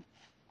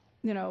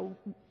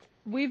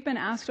been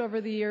asked over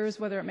the years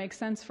whether it makes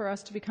sense for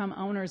us to become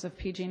owners of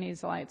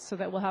PG&E's lights so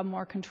that we'll have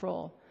more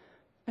control.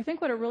 I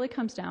think what it really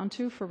comes down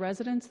to for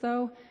residents,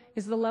 though,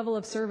 is the level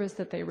of service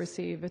that they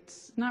receive.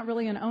 It's not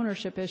really an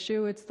ownership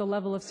issue, it's the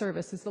level of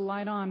service. Is the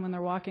light on when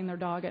they're walking their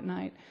dog at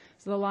night?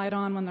 Is the light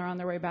on when they're on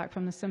their way back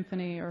from the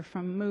symphony or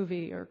from a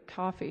movie or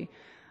coffee?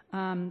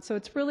 So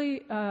it's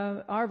really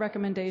our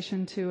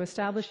recommendation to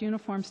establish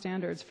uniform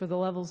standards for the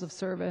levels of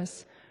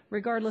service,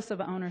 regardless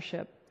of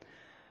ownership.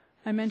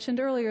 I mentioned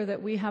earlier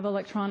that we have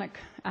electronic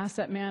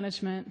asset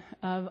management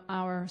of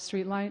our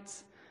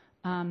streetlights.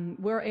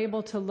 We're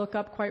able to look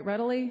up quite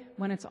readily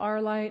when it's our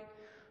light.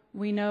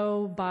 We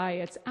know by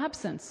its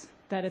absence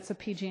that it's a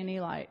PG&E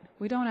light.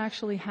 We don't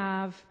actually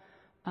have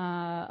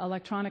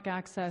electronic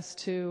access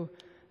to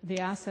the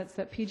assets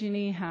that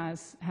PG&E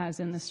has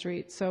in the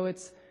street. So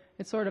it's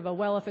sort of a,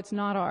 well, if it's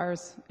not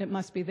ours, it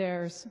must be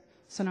theirs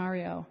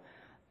scenario.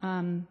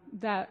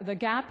 The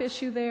gap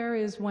issue there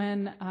is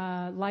when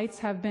lights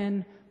have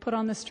been put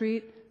on the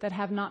street that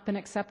have not been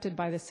accepted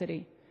by the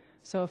city.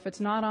 So if it's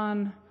not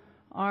on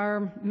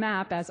our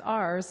map as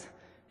ours,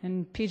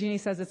 and PG&E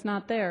says it's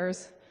not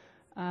theirs,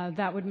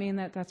 that would mean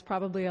that that's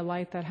probably a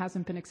light that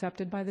hasn't been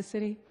accepted by the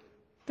city.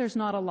 There's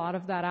not a lot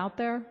of that out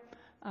there.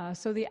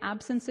 So the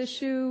absence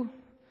issue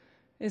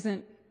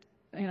isn't,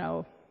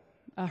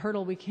 a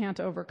hurdle we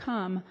can't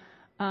overcome,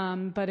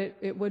 but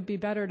it would be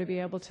better to be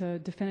able to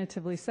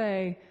definitively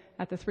say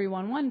at the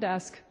 311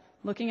 desk,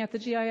 looking at the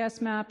GIS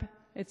map,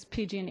 it's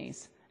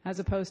PG&E's, as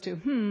opposed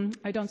to,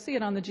 I don't see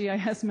it on the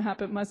GIS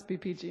map, it must be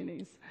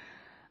PG&E's.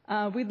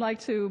 We'd like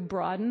to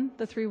broaden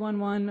the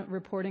 311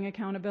 reporting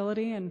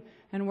accountability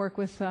and work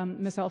with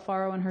Ms.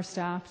 Alfaro and her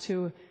staff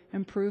to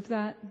improve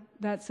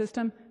that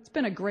system. It's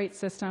been a great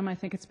system. I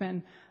think it's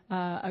been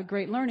a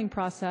great learning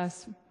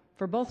process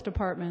for both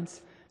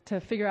departments to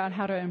figure out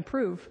how to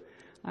improve.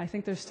 I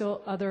think there's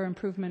still other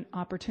improvement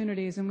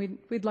opportunities, and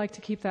we'd like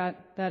to keep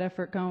that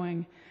effort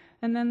going.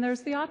 And then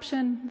there's the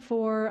option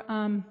for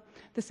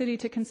the city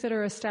to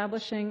consider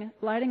establishing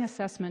lighting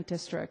assessment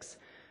districts.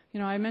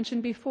 I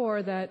mentioned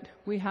before that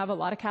we have a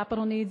lot of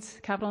capital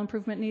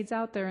improvement needs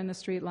out there in the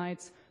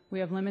streetlights. We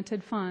have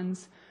limited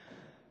funds.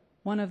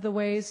 One of the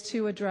ways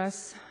to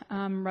address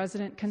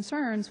resident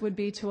concerns would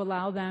be to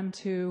allow them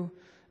to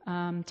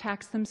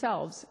tax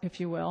themselves, if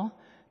you will,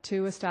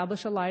 to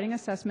establish a lighting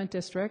assessment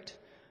district,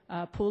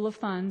 a pool of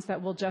funds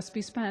that will just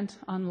be spent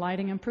on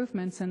lighting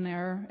improvements in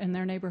their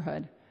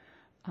neighborhood.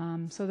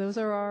 So those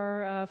are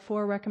our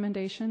 4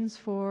 recommendations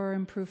for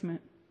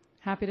improvement.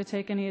 Happy to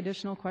take any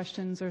additional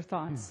questions or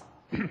thoughts.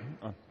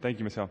 Thank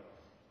you, Ms. Howe.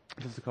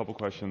 Just a couple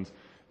questions.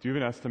 Do you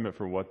have an estimate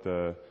for what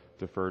the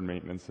deferred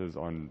maintenance is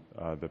on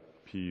the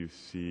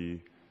PUC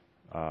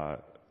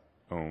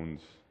owned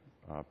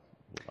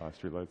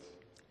streetlights?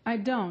 I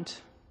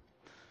don't.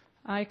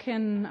 I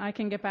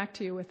can get back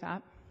to you with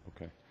that.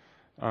 Okay.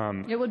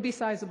 It would be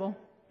sizable.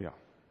 Yeah.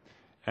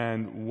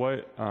 And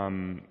what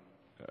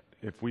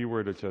if we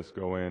were to just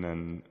go in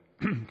and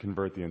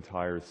convert the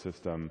entire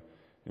system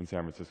in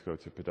San Francisco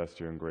to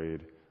pedestrian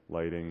grade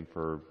lighting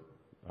for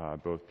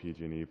both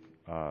PG&E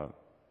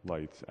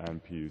lights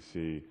and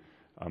PUC,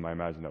 I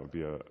imagine that would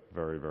be a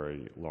very,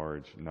 very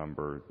large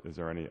number. Is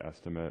there any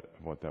estimate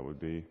of what that would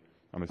be?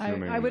 I'm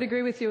assuming I would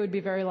agree with you. It would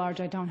be very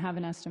large. I don't have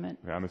an estimate.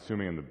 Okay, I'm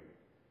assuming in the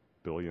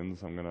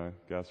billions, I'm going to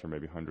guess, or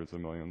maybe hundreds of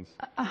millions?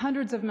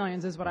 Hundreds of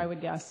millions is what I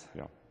would guess.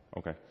 Yeah,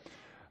 okay.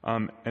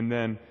 And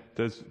then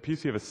does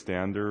PUC have a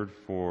standard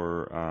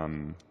for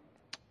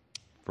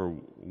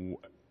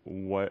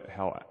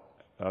how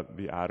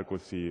the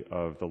adequacy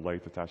of the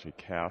light that's actually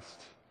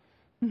cast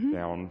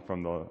down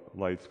from the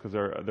lights? Because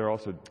there are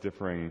also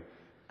differing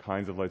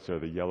kinds of lights. There are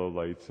the yellow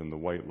lights and the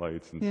white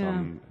lights, and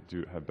some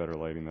do have better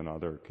lighting than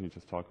other. Can you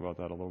just talk about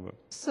that a little bit?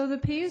 So the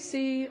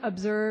PUC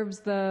observes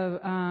the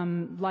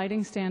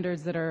lighting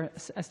standards that are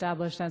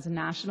established as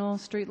national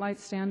streetlight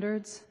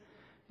standards.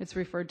 It's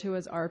referred to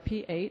as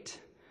RP8.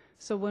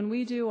 So when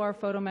we do our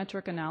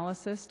photometric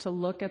analysis to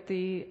look at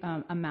the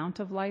amount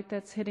of light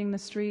that's hitting the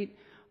street,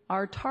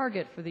 our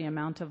target for the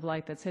amount of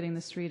light that's hitting the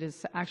street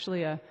is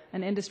actually an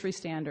industry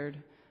standard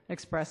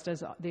expressed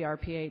as the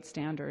RP8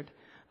 standard.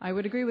 I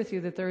would agree with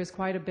you that there is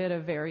quite a bit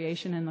of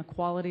variation in the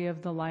quality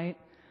of the light.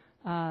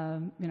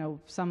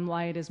 Some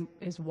light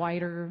is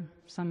whiter,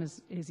 some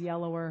is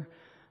yellower.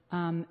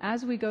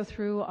 As we go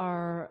through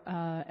our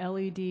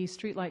LED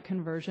streetlight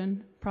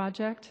conversion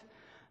project,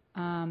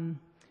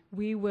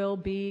 we will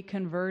be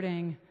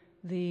converting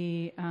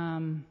the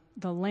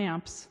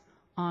lamps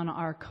on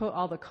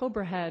all the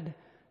Cobra Head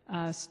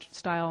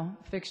style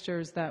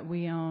fixtures that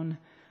we own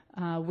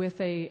with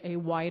a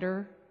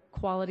wider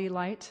quality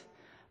light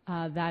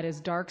that is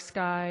dark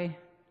sky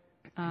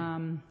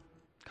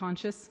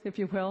conscious, if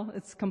you will.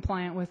 It's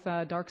compliant with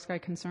dark sky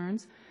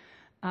concerns.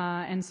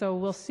 And so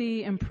we'll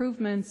see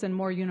improvements and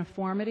more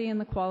uniformity in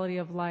the quality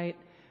of light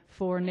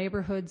for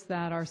neighborhoods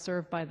that are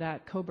served by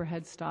that Cobra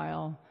Head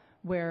style,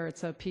 where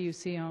it's a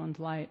PUC-owned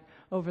light,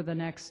 over the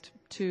next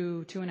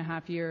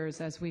 2.5 years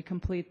as we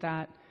complete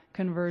that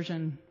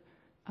conversion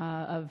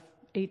of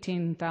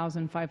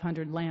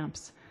 18,500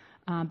 lamps.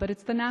 But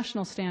it's the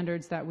national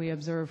standards that we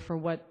observe for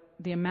what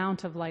the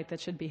amount of light that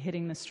should be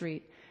hitting the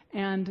street.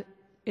 And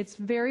it's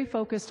very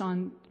focused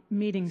on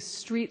meeting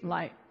street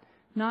light,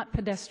 not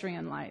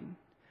pedestrian light.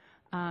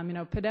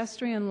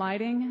 Pedestrian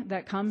lighting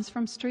that comes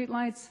from street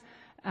lights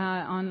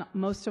on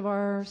most of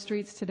our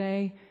streets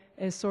today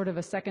is sort of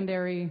a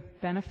secondary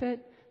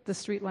benefit. The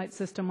streetlight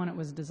system, when it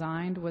was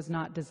designed, was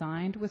not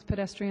designed with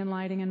pedestrian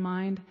lighting in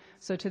mind.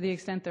 So to the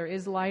extent there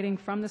is lighting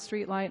from the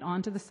streetlight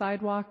onto the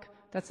sidewalk,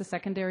 that's a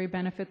secondary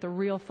benefit. The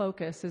real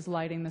focus is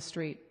lighting the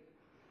street.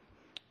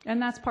 And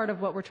that's part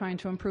of what we're trying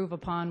to improve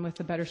upon with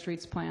the Better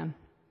Streets plan.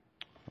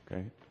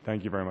 Okay.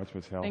 Thank you very much,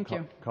 Ms. Hale. Thank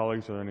you.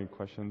 Colleagues, are there any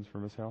questions for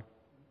Ms. Hale?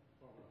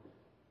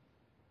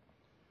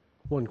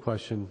 One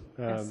question.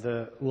 Yes.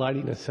 The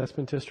lighting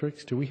assessment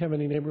districts, do we have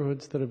any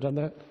neighborhoods that have done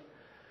that?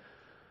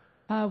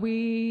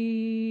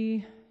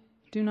 We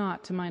do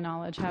not, to my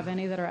knowledge, have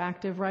any that are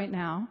active right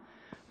now.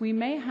 We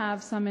may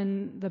have some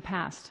in the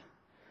past.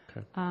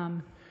 Okay.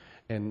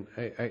 And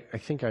I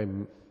think I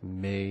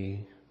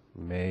may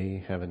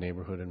have a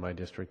neighborhood in my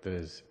district that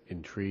is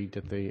intrigued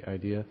at the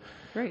idea.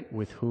 Great.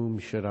 With whom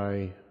should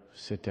I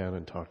sit down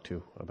and talk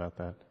to about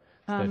that?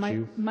 Is that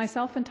you?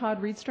 Myself and Todd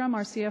Riedstrom,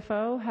 our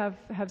CFO,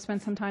 have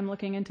spent some time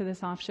looking into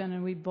this option,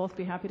 and we'd both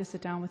be happy to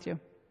sit down with you.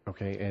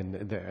 Okay,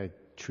 and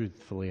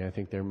truthfully, I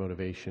think their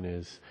motivation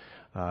is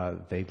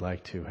they'd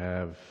like to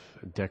have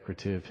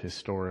decorative,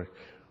 historic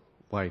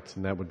lights,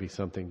 and that would be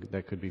something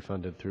that could be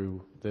funded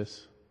through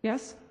this?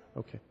 Yes?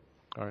 Okay.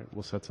 All right,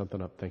 we'll set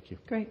something up. Thank you.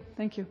 Great.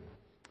 Thank you.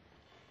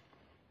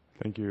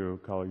 Thank you,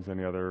 colleagues.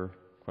 Any other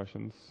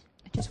questions?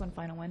 Just one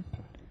final one.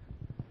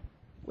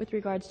 With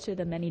regards to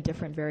the many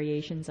different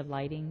variations of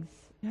lightings,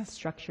 Yes.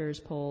 structures,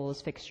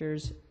 poles,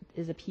 fixtures,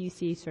 is the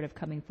PUC sort of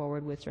coming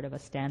forward with sort of a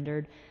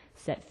standard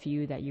set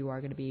few that you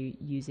are going to be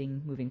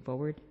using moving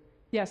forward?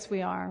 Yes,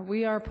 we are.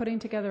 We are putting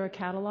together a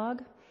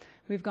catalog.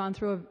 We've gone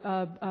through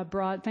a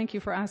broad, thank you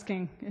for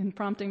asking and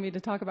prompting me to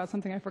talk about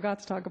something I forgot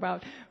to talk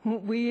about.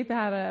 We've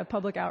had a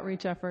public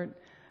outreach effort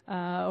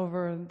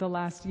over the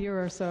last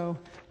year or so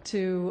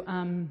to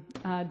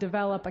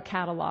develop a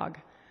catalog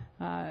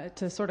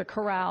to sort of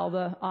corral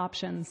the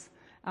options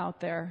out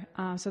there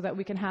so that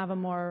we can have a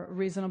more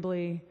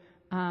reasonably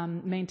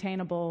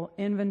maintainable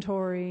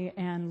inventory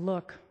and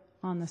look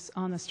on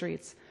the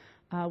streets.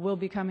 We'll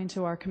be coming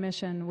to our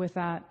commission with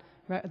that,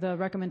 the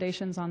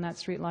recommendations on that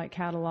streetlight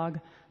catalog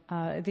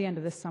at the end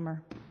of this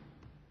summer.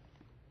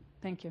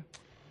 Thank you.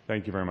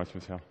 Thank you very much,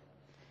 Ms. Hale.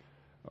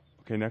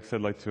 Okay, next I'd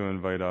like to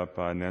invite up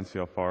Nancy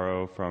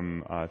Alfaro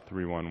from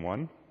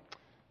 311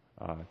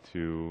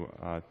 to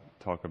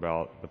talk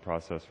about the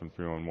process from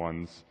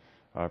 311's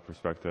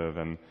perspective.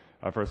 And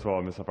first of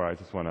all, Ms. Alfaro, I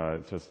just want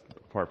to,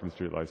 apart from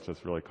streetlights,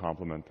 just really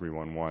compliment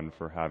 311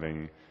 for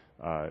having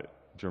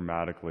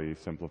dramatically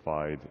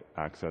simplified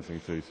accessing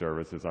city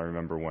services. I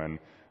remember when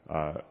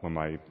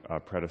my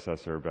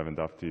predecessor, Bevan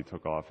Dufty,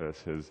 took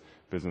office, his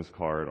business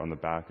card on the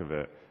back of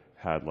it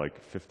had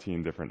like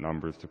 15 different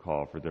numbers to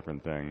call for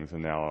different things,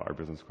 and now our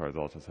business cards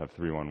all just have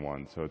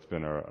 311. So it's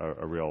been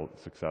a real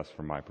success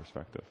from my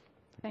perspective.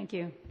 Thank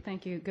you.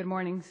 Thank you. Good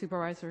morning,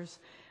 supervisors.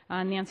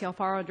 Nancy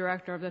Alfaro,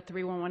 Director of the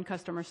 311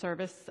 Customer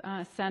Service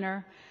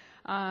Center.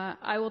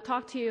 I will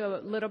talk to you a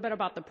little bit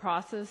about the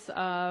process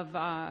of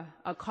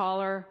a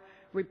caller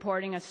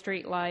reporting a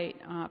streetlight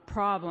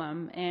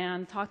problem,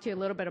 and talk to you a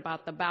little bit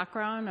about the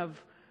background of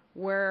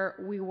where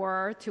we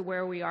were to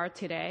where we are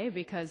today,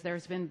 because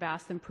there's been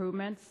vast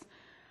improvements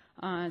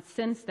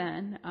since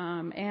then.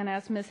 And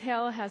as Ms.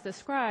 Hale has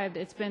described,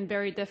 it's been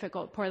very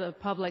difficult for the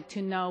public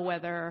to know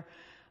whether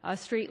a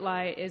street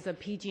light is a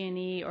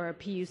PG&E or a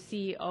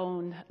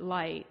PUC-owned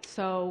light.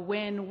 So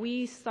when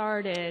we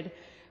started,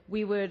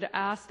 we would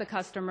ask the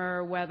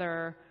customer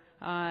whether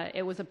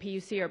it was a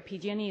PUC or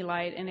PG&E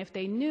light, and if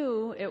they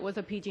knew it was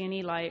a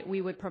PG&E light, we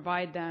would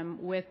provide them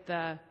with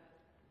the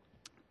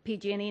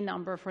PG&E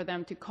number for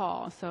them to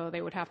call. So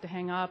they would have to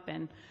hang up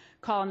and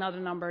call another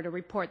number to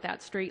report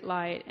that street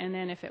light. And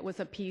then if it was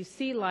a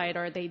PUC light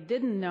or they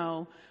didn't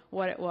know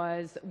what it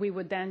was, we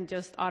would then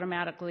just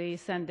automatically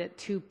send it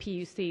to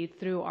PUC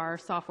through our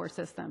software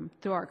system,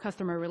 through our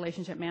customer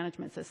relationship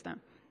management system.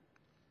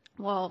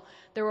 Well,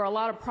 there were a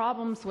lot of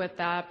problems with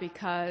that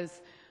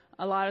because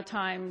a lot of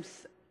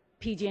times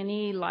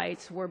PG&E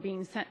lights were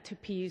being sent to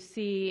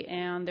PUC,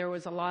 and there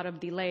was a lot of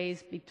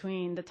delays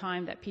between the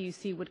time that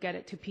PUC would get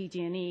it to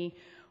PG&E,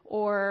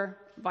 or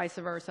vice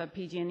versa,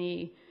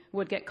 PG&E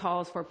would get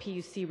calls for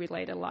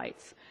PUC-related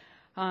lights.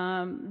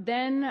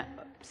 Then,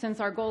 since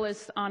our goal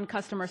is on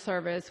customer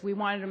service, we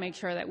wanted to make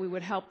sure that we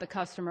would help the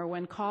customer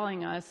when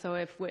calling us. So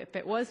if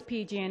it was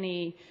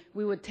PG&E,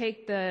 we would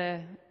take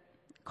the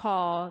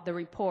call, the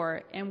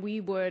report, and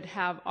we would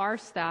have our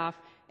staff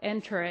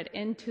enter it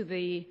into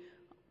the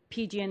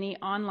PG&E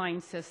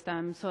online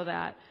system so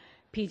that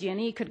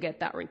PG&E could get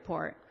that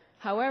report.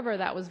 However,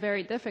 that was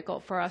very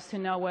difficult for us to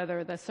know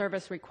whether the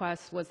service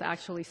request was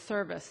actually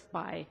serviced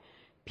by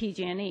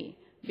PG&E,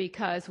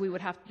 because we would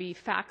have to be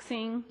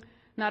faxing.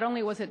 Not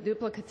only was it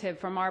duplicative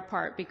from our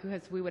part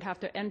because we would have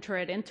to enter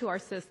it into our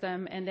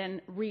system and then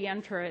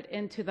re-enter it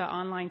into the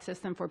online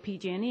system for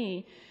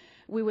PG&E,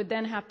 we would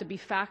then have to be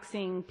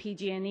faxing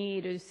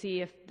PG&E to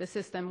see if the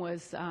system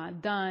was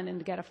done and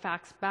to get a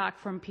fax back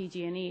from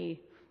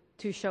PG&E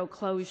to show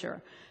closure.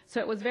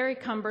 So it was very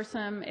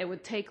cumbersome. It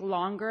would take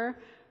longer,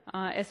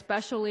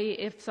 especially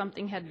if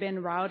something had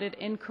been routed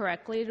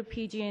incorrectly to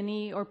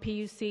PG&E or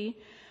PUC.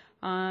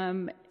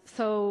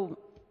 So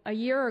a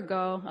year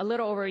ago, a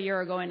little over a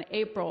year ago, in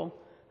April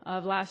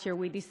of last year,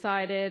 we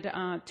decided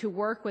to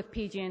work with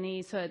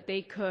PG&E so that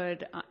they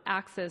could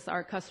access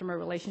our customer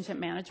relationship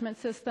management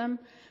system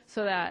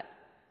so that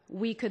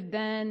we could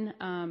then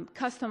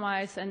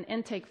customize an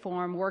intake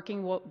form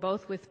working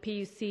both with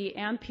PUC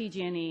and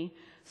PG&E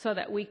so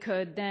that we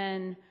could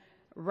then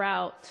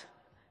route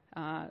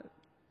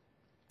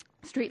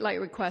streetlight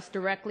requests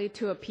directly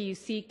to a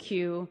PUC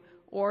queue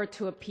or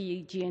to a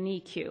PG&E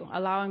queue,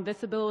 allowing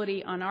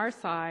visibility on our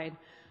side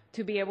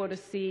to be able to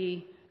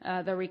see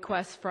the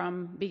requests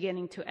from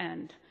beginning to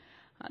end.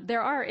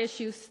 There are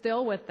issues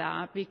still with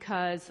that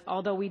because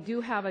although we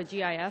do have a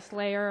GIS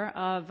layer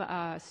of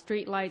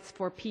streetlights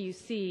for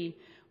PUC,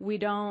 we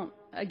don't,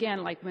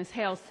 again, like Ms.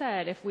 Hale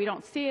said, if we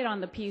don't see it on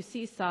the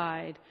PUC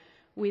side,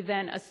 we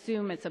then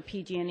assume it's a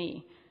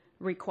PG&E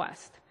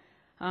request,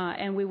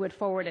 and we would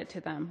forward it to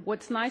them.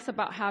 What's nice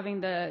about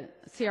having the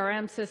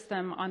CRM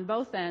system on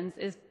both ends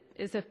is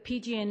if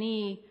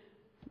PG&E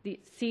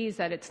sees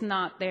that it's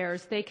not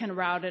theirs, they can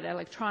route it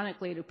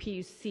electronically to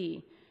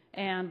PUC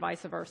and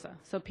vice versa.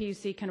 So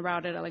PUC can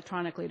route it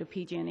electronically to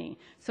PG&E.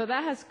 So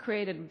that has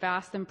created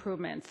vast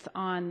improvements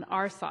on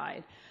our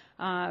side.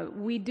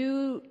 We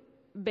do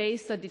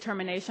base the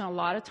determination a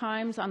lot of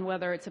times on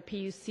whether it's a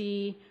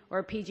PUC or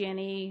a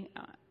PG&E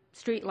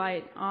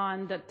streetlight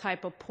on the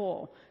type of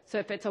pole. So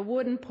if it's a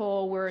wooden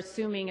pole, we're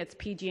assuming it's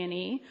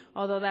PG&E,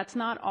 although that's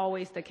not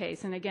always the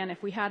case. And again,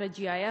 if we had a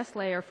GIS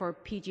layer for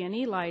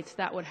PG&E lights,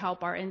 that would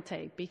help our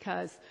intake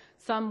because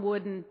some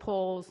wooden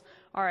poles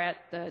are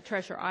at the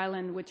Treasure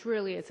Island, which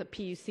really is a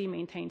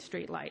PUC-maintained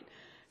streetlight.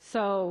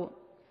 So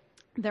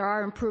there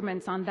are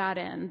improvements on that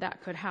end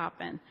that could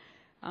happen.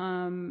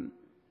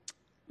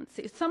 Let's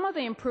see, some of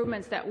the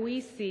improvements that we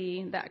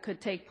see that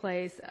could take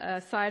place,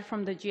 aside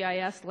from the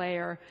GIS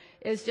layer,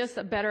 is just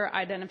a better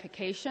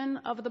identification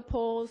of the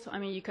poles. I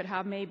mean, you could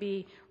have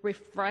maybe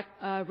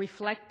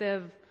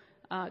reflective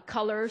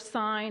color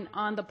sign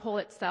on the pole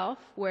itself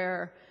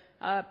where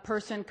a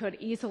person could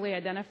easily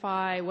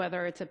identify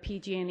whether it's a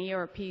PG&E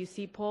or a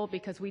PUC pole,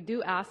 because we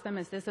do ask them,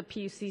 is this a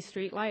PUC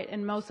streetlight?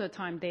 And most of the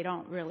time, they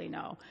don't really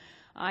know.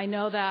 I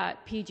know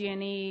that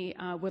PG&E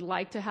would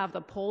like to have the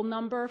pole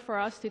number for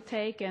us to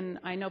take, and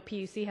I know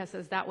PUC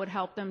says that would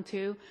help them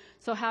too.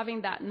 So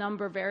having that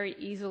number very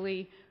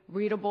easily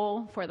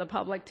readable for the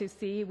public to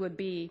see would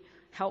be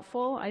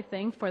helpful, I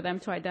think, for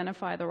them to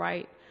identify the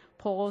right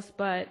poles.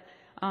 But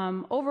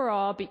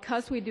overall,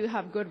 because we do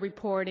have good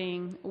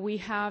reporting, we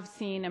have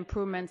seen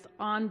improvements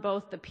on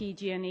both the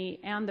PG&E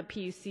and the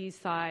PUC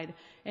side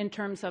in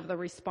terms of the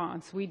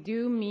response. We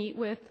do meet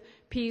with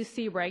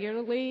PUC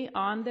regularly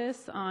on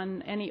this,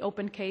 on any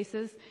open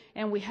cases,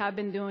 and we have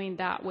been doing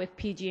that with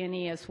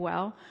PG&E as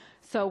well.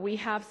 So we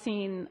have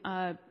seen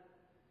a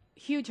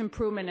huge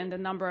improvement in the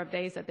number of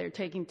days that they're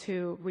taking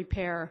to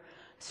repair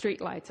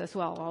streetlights as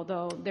well,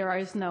 although there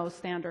is no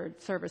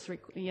standard service,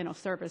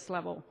 service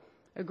level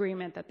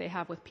agreement that they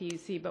have with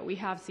PUC, but we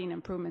have seen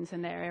improvements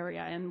in their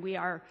area, and we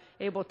are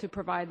able to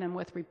provide them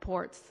with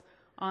reports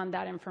on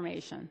that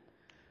information.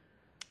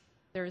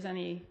 If there's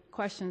any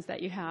questions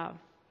that you have,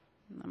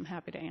 I'm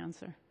happy to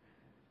answer.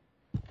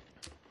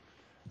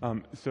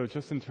 So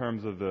just in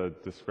terms of the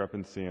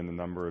discrepancy in the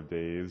number of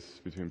days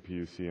between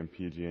PUC and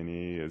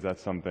PG&E, is that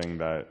something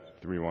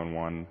that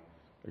 311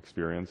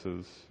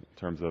 experiences in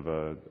terms of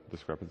a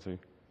discrepancy?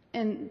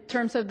 In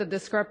terms of the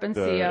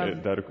discrepancy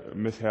of... That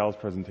Ms. Hale's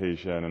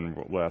presentation, and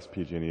we'll ask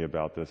PG&E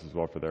about this as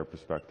well for their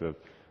perspective,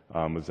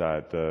 was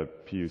that the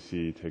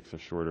PUC takes a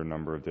shorter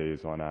number of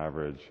days on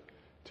average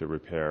to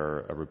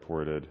repair a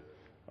reported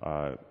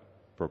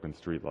broken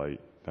street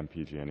light than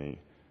PG&E.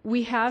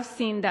 We have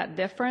seen that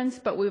difference,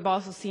 but we've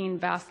also seen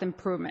vast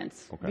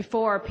improvements. Okay.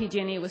 Before,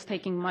 PG&E was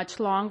taking much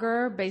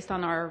longer based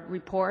on our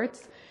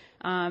reports,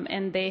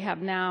 and they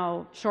have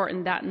now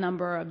shortened that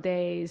number of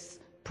days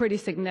pretty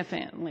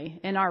significantly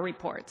in our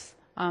reports,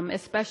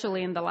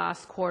 especially in the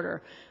last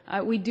quarter.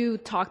 We do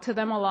talk to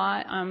them a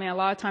lot. I mean, a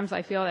lot of times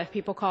I feel that if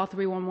people call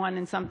 311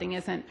 and something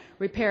isn't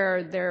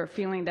repaired, they're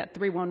feeling that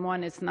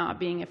 311 is not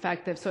being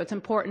effective. So it's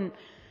important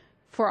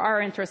for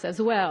our interest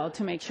as well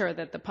to make sure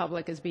that the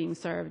public is being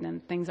served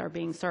and things are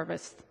being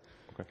serviced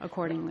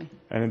accordingly.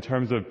 And in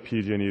terms of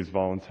PG&E's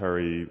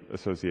voluntary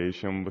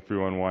association with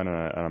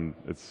 311,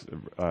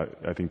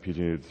 I think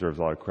PG&E deserves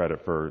a lot of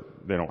credit for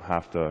they don't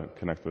have to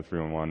connect with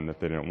 311 if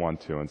they didn't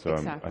want to, and so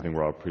Exactly. I think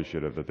we're all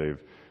appreciative that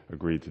they've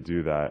agreed to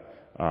do that.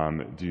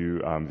 Do you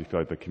feel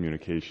like the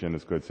communication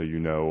is good, so you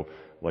know,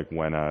 like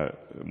when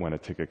a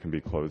ticket can be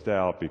closed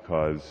out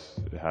because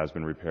it has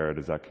been repaired?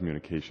 Is that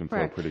communication flow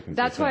Correct. pretty consistent?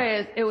 That's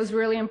why it was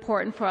really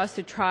important for us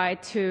to try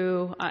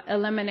to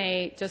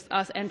eliminate just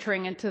us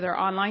entering into their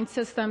online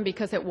system,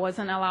 because it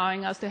wasn't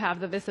allowing us to have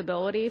the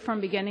visibility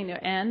from beginning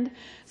to end.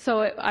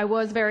 So I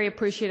was very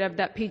appreciative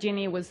that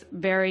PG&E was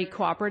very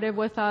cooperative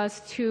with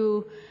us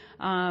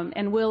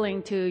and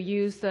willing to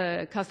use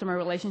the customer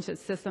relationship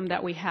system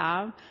that we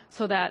have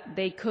so that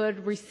they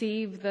could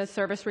receive the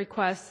service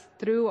requests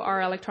through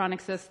our electronic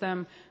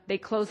system. They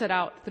close it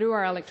out through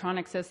our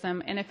electronic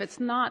system. And if it's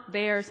not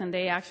theirs and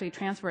they actually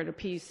transfer it to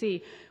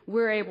PUC,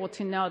 we're able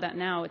to know that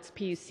now it's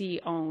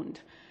PUC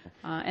owned.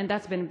 And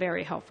that's been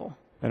very helpful.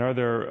 And are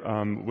there,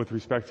 with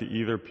respect to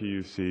either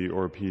PUC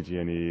or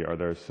PG&E, are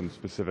there some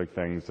specific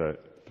things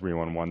that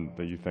 311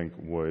 that you think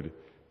would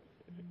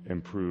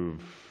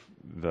improve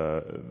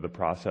the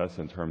process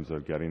in terms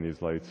of getting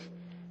these lights?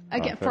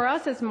 Again, for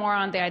us, it's more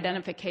on the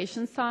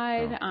identification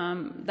side.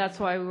 That's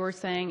why we were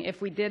saying if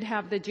we did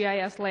have the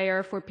GIS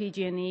layer for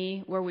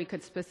PG&E, where we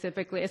could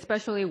specifically,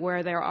 especially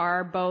where there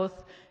are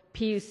both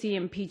PUC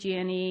and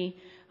PG&E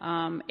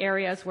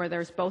areas where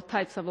there's both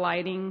types of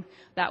lighting,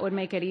 that would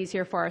make it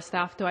easier for our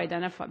staff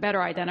to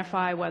better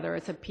identify whether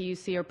it's a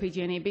PUC or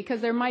PG&E, because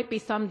there might be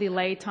some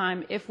delay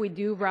time if we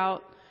do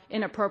route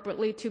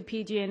inappropriately to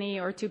PG&E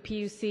or to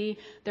PUC.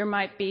 There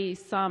might be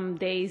some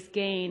days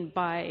gained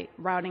by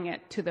routing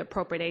it to the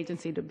appropriate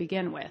agency to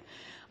begin with.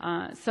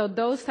 So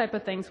those type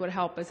of things would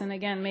help us. And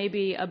again,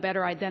 maybe a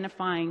better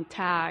identifying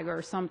tag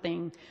or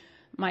something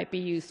might be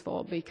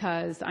useful,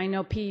 because I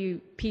know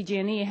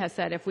PG&E has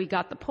said if we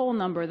got the poll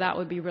number, that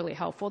would be really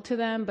helpful to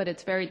them, but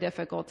it's very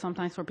difficult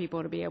sometimes for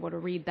people to be able to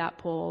read that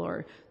poll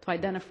or to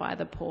identify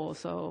the poll.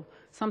 So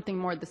something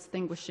more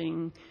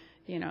distinguishing,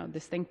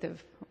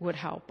 distinctive would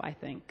help, I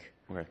think.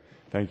 Okay,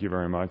 thank you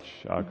very much.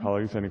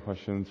 Colleagues, any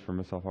questions for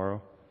Ms.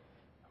 Alfaro?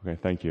 Okay,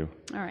 thank you.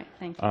 All right,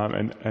 thank you.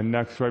 And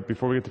next, right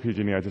before we get to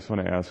PG&E, I just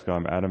want to ask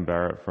Adam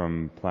Barrett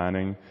from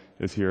Planning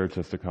is here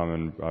just to come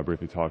and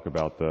briefly talk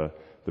about the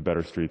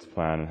Better Streets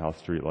plan and how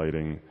street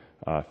lighting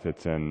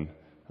fits in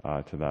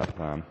to that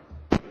plan.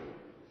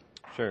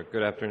 Sure.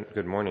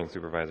 Good morning,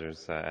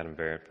 supervisors. Adam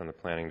Barrett from the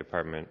Planning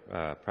Department,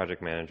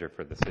 project manager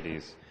for the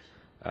city's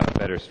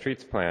Better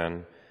Streets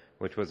plan,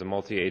 which was a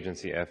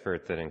multi-agency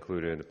effort that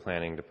included the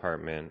Planning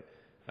Department,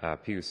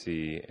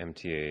 PUC,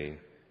 MTA,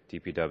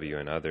 DPW,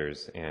 and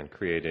others, and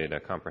created a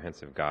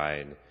comprehensive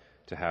guide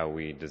to how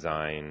we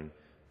design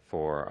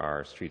for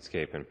our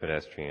streetscape and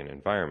pedestrian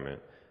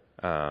environment.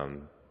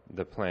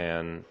 The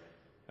plan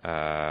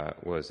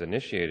was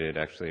initiated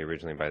actually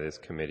originally by this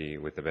committee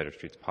with the Better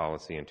Streets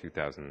policy in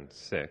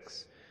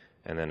 2006,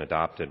 and then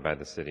adopted by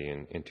the city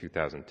in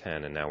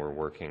 2010, and now we're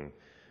working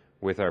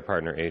with our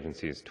partner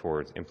agencies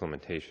towards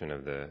implementation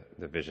of the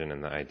vision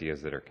and the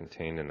ideas that are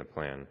contained in the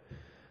plan.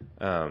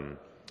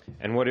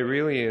 And what it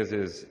really is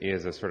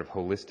a sort of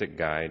holistic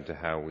guide to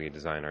how we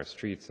design our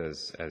streets.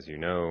 As you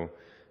know,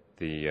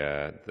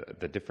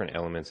 the different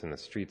elements in the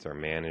streets are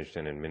managed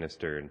and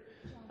administered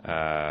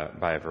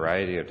by a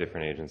variety of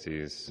different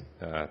agencies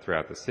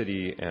throughout the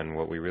city, and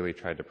what we really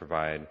tried to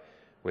provide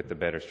with the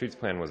Better Streets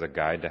plan was a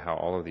guide to how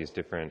all of these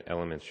different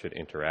elements should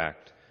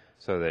interact,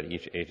 so that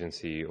each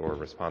agency or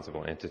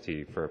responsible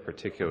entity for a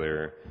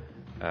particular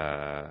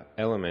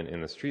element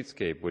in the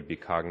streetscape would be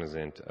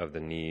cognizant of the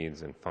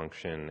needs and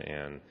function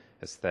and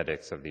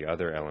aesthetics of the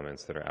other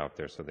elements that are out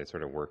there, so they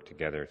sort of work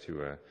together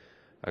to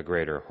a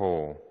greater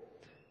whole.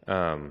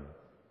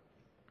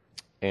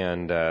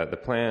 The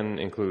plan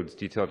includes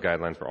detailed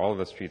guidelines for all of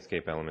the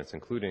streetscape elements,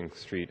 including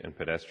street and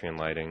pedestrian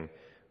lighting.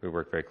 We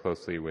work very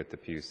closely with the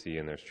PUC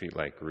and their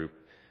streetlight group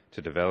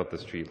to develop the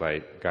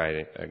streetlight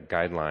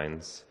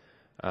guidelines.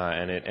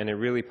 And it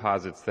really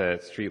posits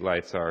that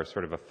streetlights are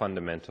sort of a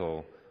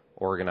fundamental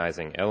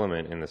organizing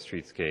element in the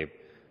streetscape,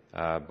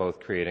 both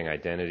creating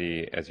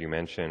identity, as you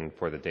mentioned,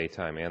 for the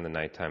daytime and the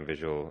nighttime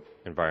visual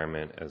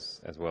environment,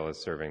 as well as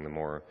serving the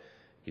more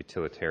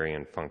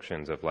utilitarian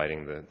functions of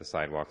lighting the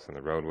sidewalks and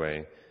the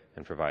roadway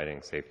and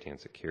providing safety and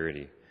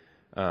security.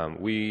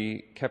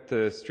 We kept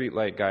the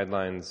streetlight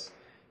guidelines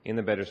in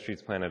the Better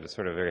Streets Plan at a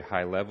sort of very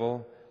high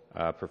level,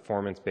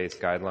 performance-based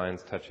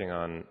guidelines touching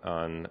on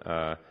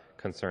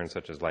concerns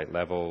such as light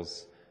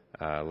levels,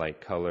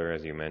 light color,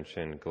 as you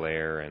mentioned,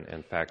 glare,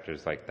 and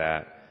factors like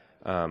that,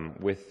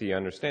 with the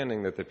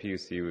understanding that the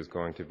PUC was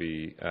going to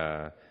be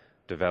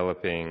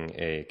developing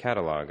a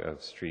catalog of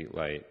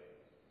streetlights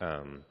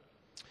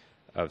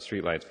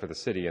for the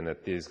city, and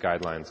that these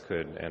guidelines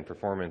and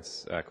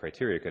performance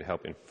criteria could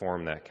help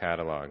inform that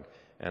catalog.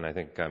 And I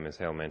think Ms.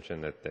 Hale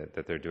mentioned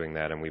that they're doing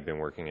that, and we've been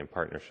working in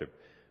partnership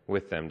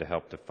with them to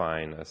help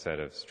define a set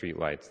of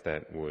streetlights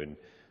that would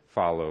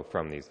follow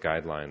from these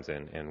guidelines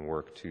and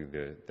work to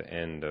the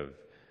end of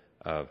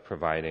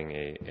providing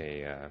a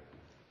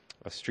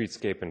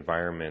streetscape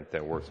environment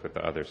that works with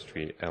the other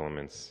street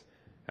elements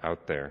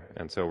out there.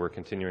 And so we're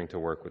continuing to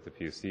work with the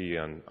PUC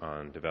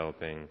on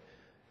developing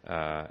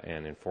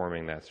and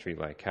informing that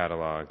streetlight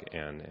catalog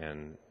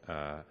and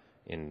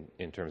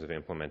in terms of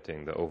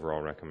implementing the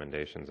overall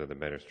recommendations of the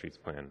Better Streets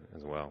Plan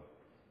as well.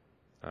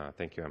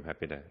 Thank you. I'm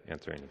happy to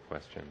answer any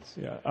questions.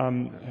 Yeah.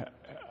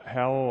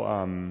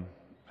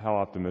 How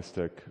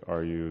optimistic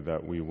are you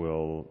that we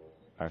will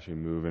actually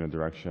move in a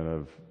direction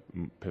of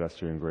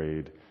pedestrian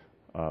grade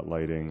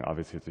lighting?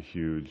 Obviously, it's a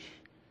huge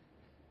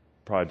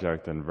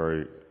project and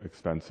very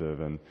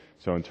expensive. And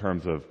so in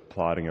terms of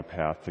plotting a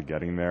path to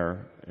getting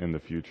there in the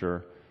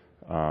future,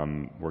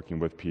 working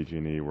with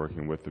PG&E,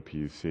 working with the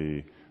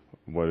PUC,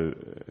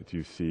 what do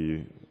you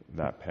see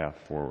that path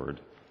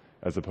forward?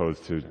 As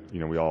opposed to,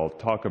 we all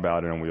talk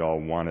about it and we all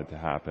want it to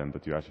happen,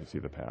 but do you actually see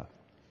the path?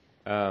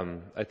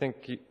 I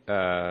think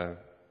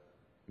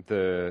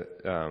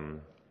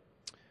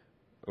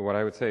what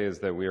I would say is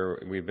that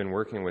we've been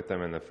working with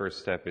them, and the first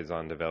step is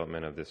on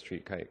development of the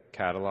street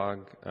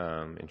catalog,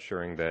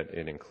 ensuring that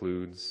it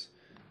includes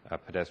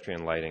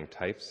pedestrian lighting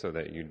types so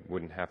that you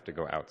wouldn't have to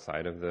go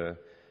outside of the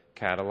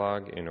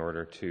catalog in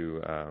order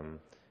to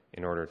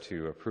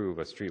approve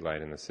a street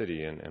light in the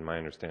city, and my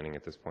understanding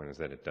at this point is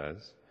that it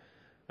does.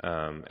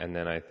 And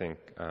then I think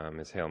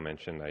Ms. Hale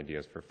mentioned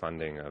ideas for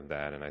funding of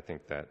that, and I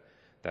think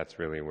that's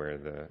really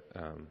where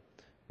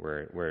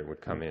where it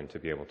would come in to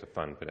be able to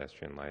fund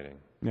pedestrian lighting.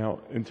 Now,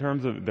 in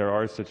terms of, there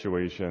are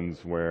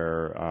situations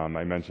where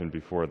I mentioned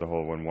before the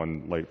whole when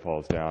one light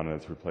falls down and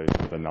it's replaced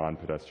with a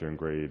non-pedestrian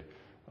grade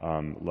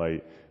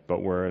light,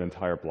 but where an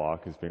entire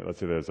block is being, let's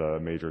say there's a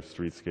major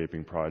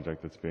streetscaping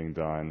project that's being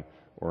done,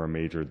 or a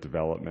major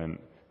development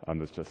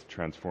that's just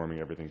transforming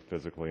everything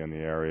physically in the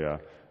area.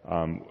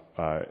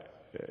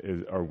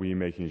 Are we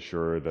making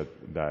sure that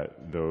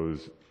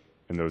those,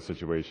 in those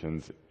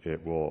situations,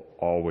 it will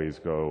always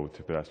go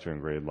to pedestrian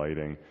grade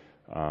lighting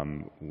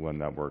when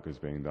that work is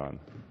being done?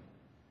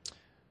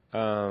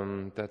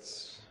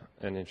 That's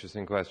an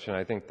interesting question.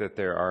 I think that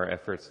there are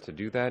efforts to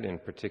do that in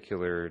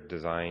particular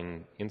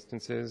design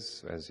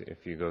instances, as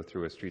if you go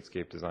through a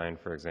streetscape design,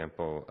 for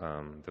example,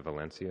 the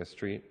Valencia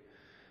Street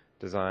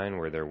design,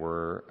 where there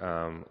were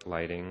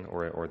lighting,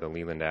 or the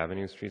Leland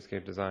Avenue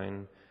streetscape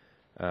design,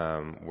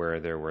 where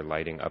there were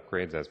lighting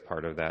upgrades as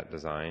part of that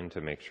design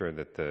to make sure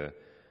that the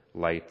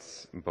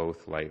lights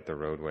both light the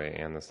roadway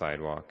and the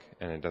sidewalk,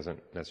 and it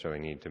doesn't necessarily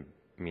need to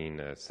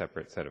mean a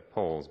separate set of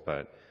poles,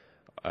 but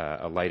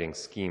a lighting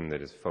scheme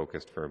that is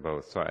focused for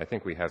both. So I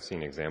think we have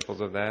seen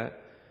examples of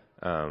that.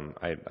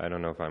 I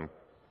don't know if I'm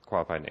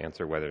qualified to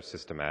answer whether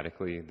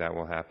systematically that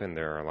will happen.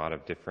 There are a lot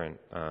of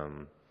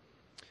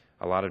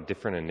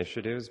different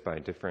initiatives by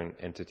different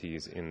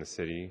entities in the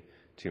city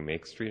to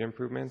make street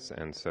improvements,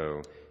 and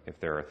so if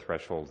there are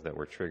thresholds that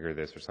would trigger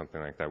this or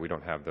something like that, we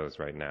don't have those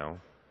right now.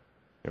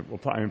 Yeah, well,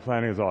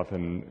 planning is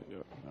often,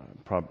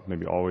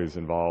 maybe always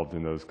involved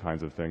in those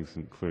kinds of things,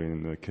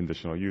 including the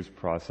conditional use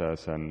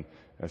process and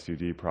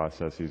SUD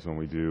processes when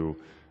we do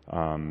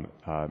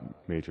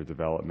major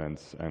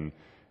developments. And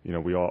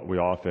we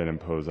often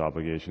impose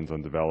obligations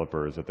on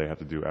developers that they have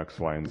to do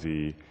X, Y, and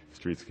Z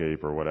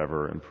streetscape or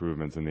whatever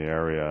improvements in the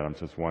area. And I'm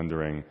just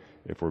wondering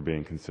if we're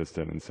being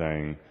consistent in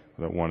saying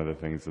that one of the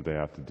things that they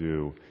have to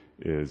do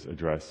is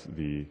address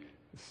the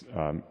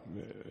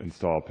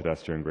install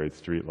pedestrian grade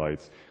street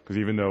lights, because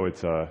even though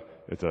it's a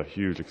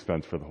huge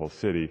expense for the whole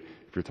city,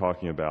 if you're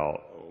talking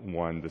about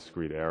one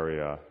discrete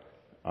area,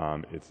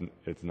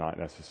 it's not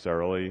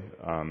necessarily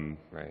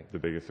Right. the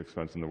biggest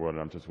expense in the world.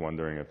 And I'm just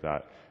wondering if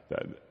that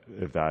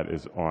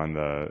is on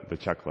the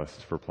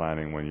checklist for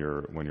planning when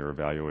you're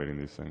evaluating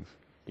these things.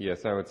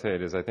 Yes, I would say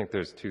it is. I think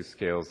there's two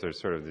scales. There's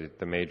sort of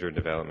the major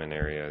development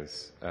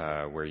areas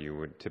where you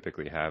would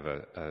typically have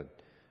a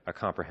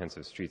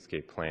comprehensive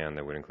streetscape plan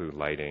that would include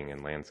lighting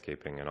and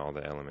landscaping and all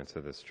the elements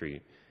of the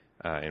street,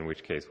 in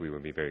which case we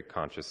would be very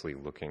consciously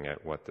looking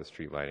at what the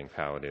street lighting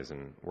palette is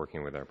and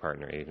working with our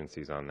partner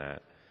agencies on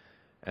that.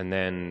 And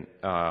then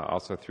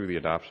also through the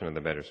adoption of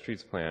the Better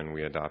Streets Plan,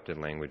 we adopted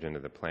language into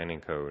the planning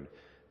code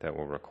that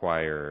will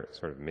require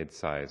sort of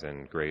mid-size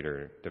and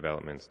greater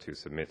developments to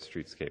submit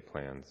streetscape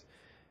plans,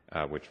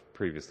 which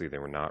previously they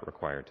were not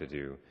required to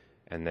do.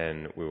 And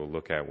then we will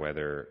look at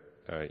whether,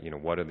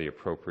 what are the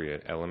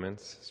appropriate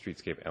elements,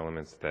 streetscape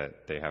elements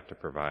that they have to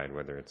provide,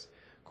 whether it's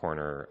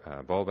corner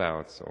bulb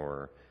outs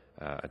or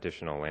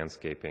additional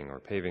landscaping or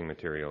paving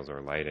materials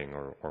or lighting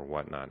or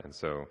whatnot. And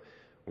so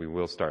we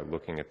will start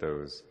looking at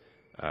those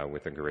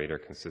with a greater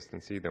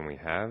consistency than we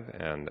have,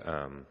 and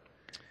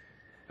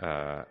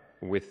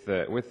with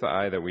the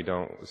eye that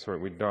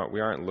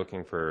we aren't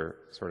looking for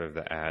sort of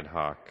the ad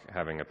hoc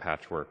having a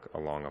patchwork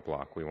along a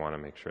block. We want to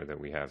make sure that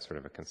we have sort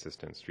of a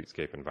consistent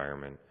streetscape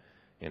environment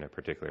in a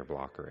particular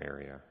block or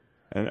area.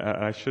 And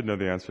I should know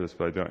the answer to this,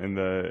 but I don't.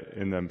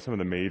 In some of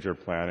the major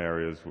plan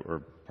areas or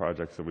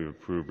projects that we've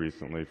approved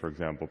recently, for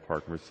example,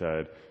 Park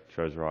Merced,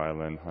 Treasure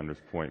Island, Hunters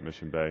Point,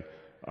 Mission Bay,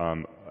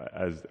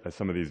 as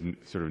some of these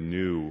sort of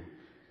new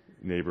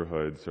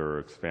neighborhoods or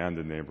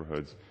expanded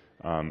neighborhoods,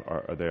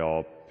 are they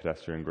all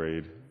pedestrian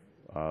grade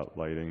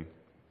lighting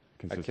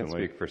consistently? I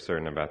can't speak for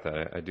certain about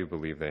that. I do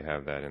believe they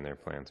have that in their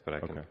plans, but I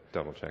can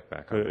double check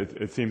back on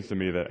it seems to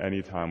me that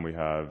any time we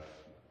have,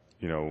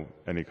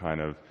 any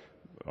kind of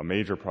a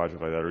major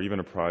project like that, or even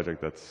a project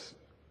that's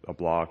a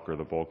block or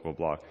the bulk of a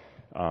block,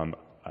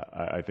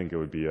 I think it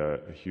would be a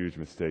huge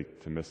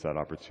mistake to miss that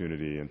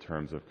opportunity in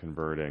terms of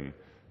converting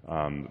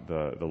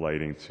the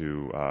lighting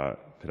to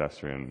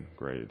pedestrian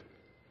grade.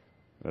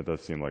 That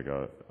does seem like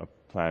a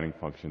planning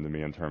function to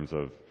me in terms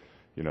of,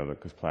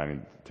 because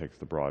planning takes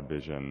the broad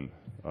vision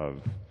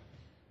of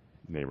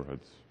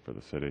neighborhoods for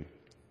the city.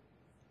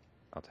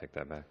 I'll take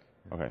that back.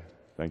 Okay,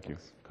 thank you.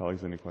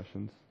 Colleagues, any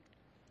questions?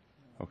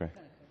 Okay.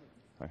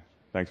 Hi.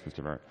 Thanks,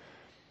 Mr. Merritt.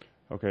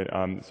 Okay,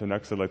 so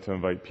next I'd like to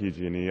invite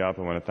PG&E up.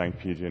 I want to thank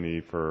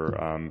PG&E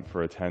for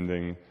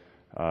attending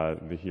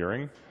the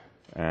hearing,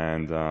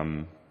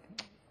 and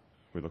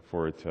we look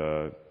forward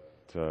to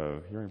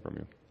hearing from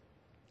you.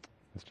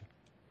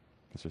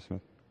 Mr.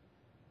 Smith.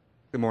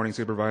 Good morning,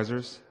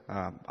 Supervisors.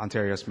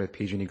 Ontario Smith,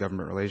 PG&E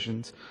Government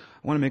Relations.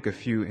 I want to make a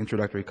few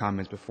introductory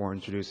comments before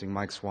introducing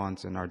Mike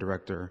Swanson, our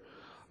Director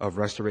of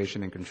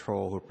Restoration and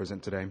Control, who will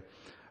present today.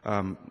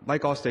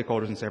 Like all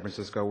stakeholders in San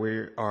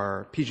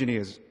Francisco, PG&E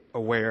is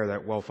aware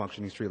that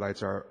well-functioning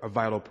streetlights are a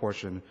vital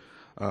portion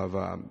of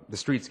the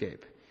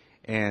streetscape.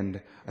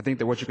 And I think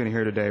that what you're going to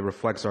hear today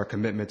reflects our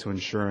commitment to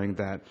ensuring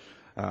that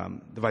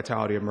the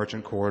vitality of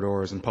merchant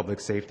corridors and public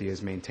safety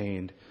is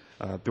maintained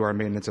through our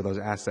maintenance of those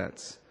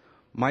assets.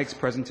 Mike's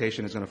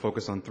presentation is going to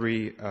focus on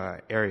three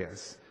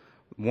areas.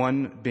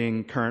 One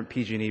being current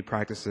PG&E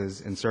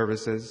practices and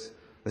services.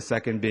 The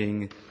second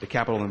being the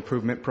capital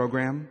improvement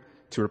program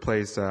to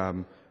replace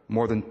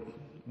more than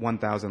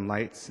 1,000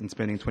 lights and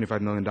spending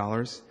 $25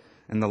 million.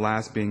 And the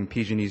last being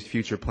PG&E's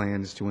future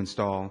plans to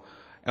install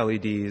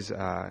LEDs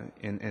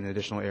in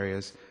additional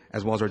areas,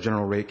 as well as our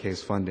general rate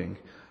case funding.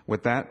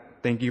 With that,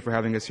 thank you for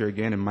having us here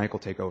again, and Mike will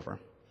take over.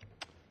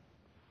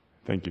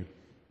 Thank you.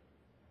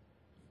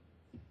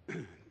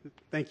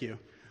 Thank you.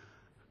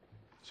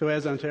 So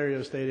as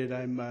Ontario stated,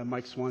 I'm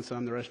Mike Swanson.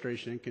 I'm the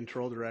Restoration and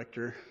Control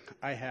Director.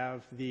 I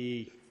have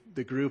the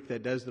group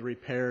that does the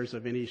repairs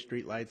of any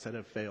streetlights that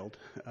have failed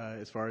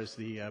as far as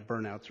the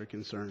burnouts are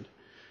concerned.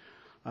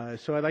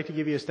 So I'd like to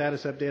give you a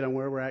status update on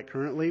where we're at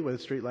currently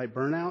with streetlight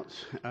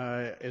burnouts,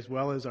 as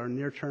well as our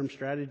near-term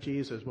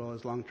strategies, as well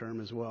as long-term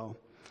as well.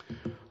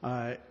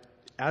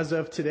 As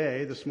of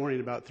today, this morning,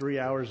 about 3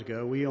 hours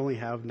ago, we only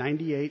have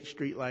 98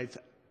 streetlights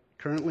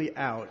currently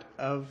out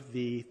of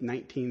the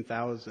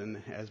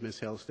 19,000, as Ms.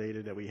 Hill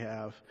stated, that we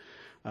have.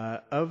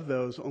 Of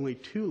those, only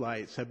 2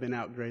 lights have been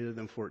out greater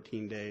than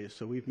 14 days.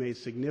 So we've made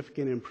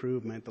significant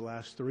improvement the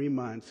last 3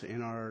 months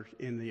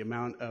in the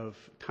amount of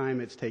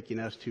time it's taking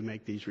us to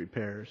make these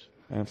repairs.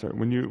 I'm sorry,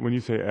 when you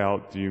say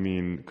out, do you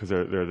mean, because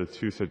there are the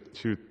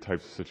two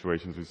types of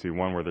situations we see,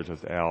 one where they're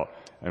just out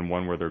and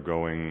one where they're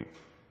going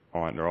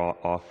on, they're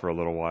off for a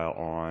little while,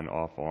 on,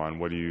 off, on.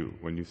 When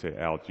you say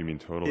out, do you mean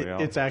totally out?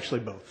 It's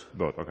actually both.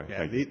 Both, okay. Yeah,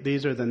 thank you.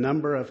 These are the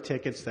number of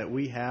tickets that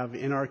we have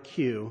in our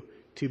queue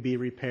to be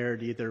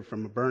repaired either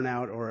from a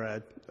burnout or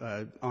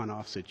a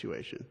on-off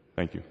situation.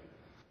 Thank you.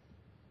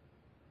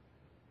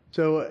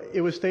 So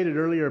it was stated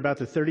earlier about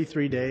the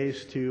 33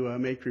 days to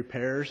make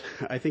repairs.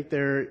 I think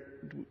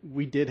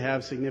we did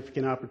have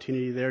significant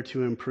opportunity there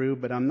to improve,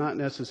 but I'm not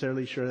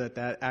necessarily sure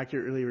that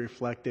accurately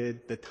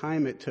reflected the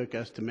time it took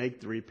us to make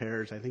the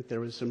repairs. I think there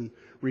was some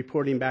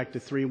reporting back to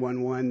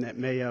 311 that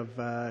may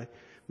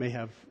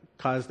have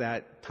caused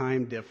that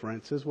time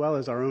difference, as well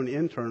as our own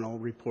internal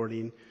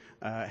reporting,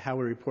 how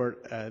we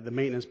report the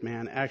maintenance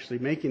man actually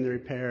making the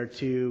repair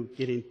to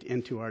getting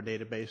into our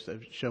database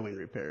of showing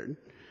repaired.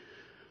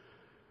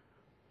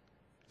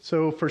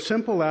 So for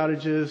simple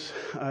outages,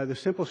 the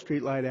simple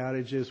streetlight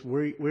outages,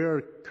 we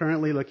are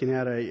currently looking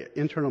at an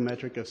internal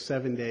metric of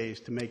 7 days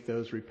to make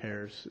those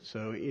repairs.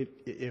 So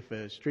if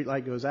a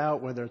streetlight goes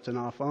out, whether it's an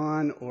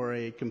off-on or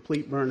a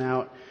complete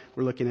burnout,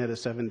 we're looking at a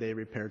 7-day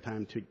repair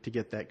time to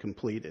get that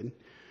completed.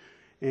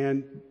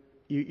 And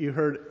You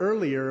heard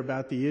earlier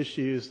about the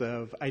issues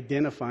of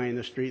identifying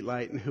the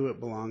streetlight and who it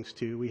belongs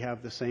to. We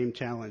have the same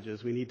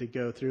challenges. We need to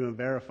go through and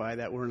verify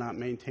that we're not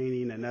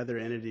maintaining another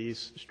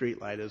entity's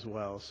streetlight as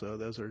well. So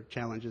those are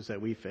challenges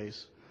that we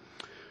face.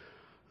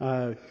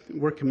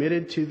 We're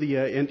committed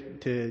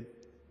to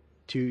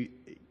to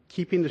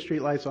keeping the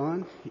streetlights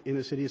on in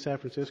the city of San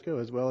Francisco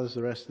as well as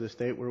the rest of the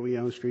state where we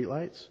own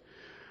streetlights.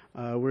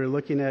 We're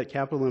looking at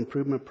capital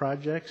improvement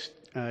projects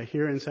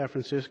here in San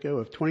Francisco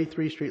of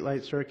 23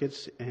 streetlight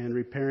circuits and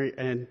repairing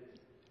and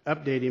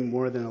updating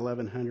more than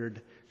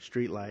 1,100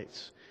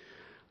 streetlights.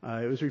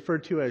 It was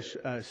referred to as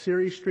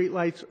series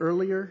streetlights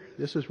earlier.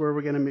 This is where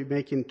we're going to be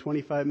making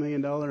 $25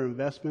 million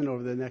investment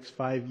over the next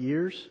 5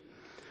 years.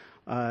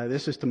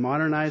 This is to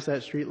modernize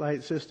that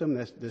streetlight system,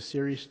 that's the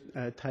series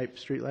type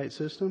streetlight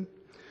system.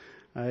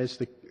 It's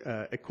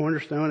a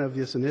cornerstone of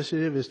this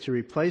initiative is to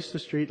replace the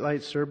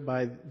streetlights served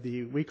by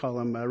we call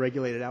them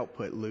regulated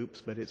output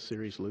loops, but it's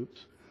series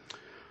loops.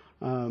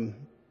 And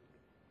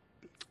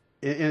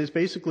it's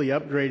basically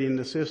upgrading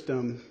the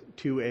system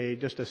to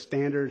just a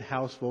standard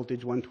house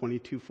voltage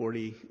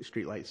 120/240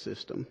 streetlight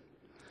system.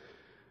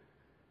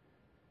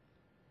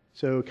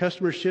 So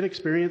customers should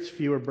experience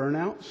fewer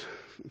burnouts,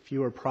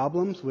 fewer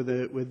problems with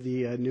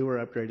the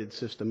newer upgraded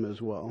system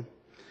as well.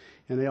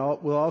 And they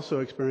will also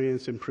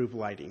experience improved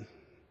lighting.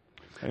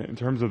 In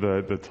terms of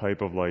the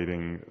type of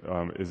lighting,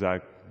 is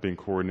that being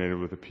coordinated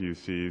with the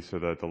PUC so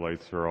that the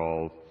lights are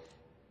all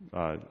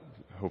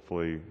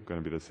hopefully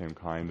going to be the same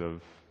kind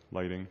of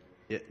lighting?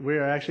 We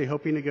are actually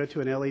hoping to go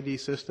to an LED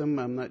system.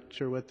 I'm not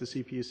sure what the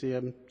CPUC,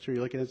 I'm sure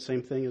you're looking at the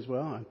same thing as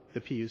well.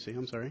 The PUC,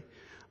 I'm sorry.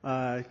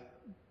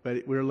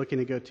 But we're looking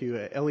to go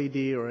to a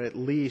LED or at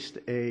least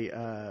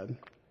a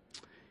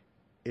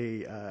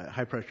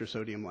high pressure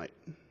sodium light.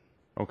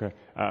 Okay.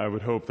 I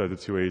would hope that the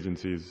two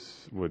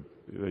agencies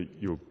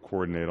you'll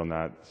coordinate on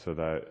that so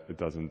that it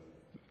doesn't,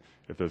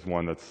 if there's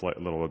one that's a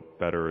little bit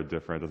better or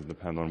different, it doesn't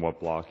depend on what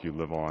block you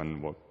live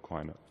on, what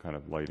kind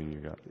of lighting you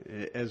got.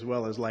 As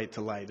well as light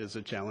to light is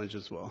a challenge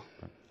as well.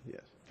 Okay.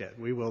 Yes. Yeah,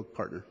 we will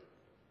partner.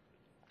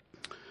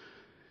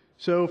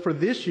 So for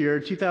this year,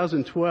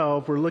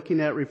 2012, we're looking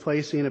at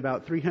replacing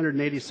about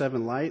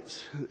 387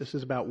 lights. This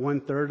is about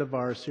 1/3 of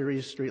our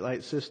series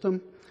streetlight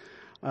system.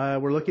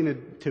 We're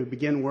looking to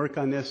begin work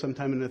on this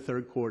sometime in the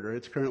third quarter.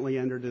 It's currently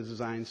under the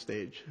design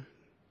stage.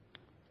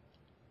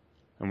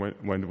 And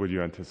when would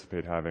you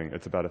anticipate having?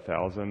 It's about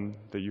 1,000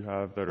 that you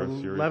have that are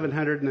series?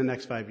 1,100 in the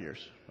next 5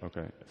 years.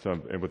 Okay. So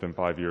within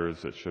 5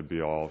 years, it should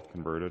be all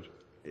converted?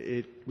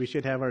 We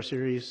should have our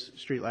series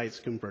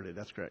streetlights converted.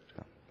 That's correct.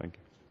 Yeah, thank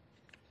you.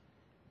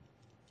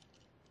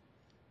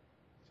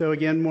 So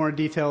again, more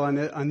detail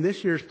on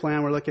this year's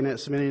plan. We're looking at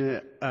submitting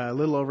a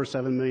little over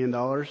 $7 million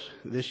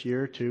this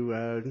year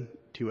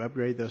to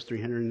upgrade those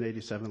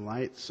 387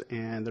 lights,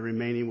 and the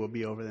remaining will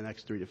be over the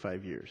next 3 to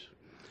 5 years.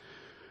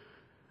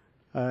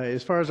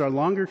 As far as our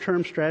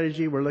longer-term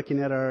strategy, we're looking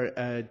at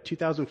our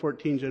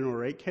 2014 general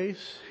rate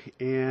case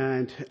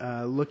and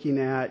looking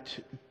at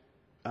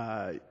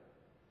our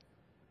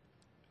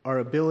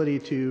ability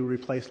to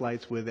replace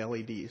lights with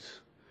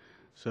LEDs.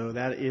 So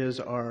that is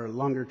our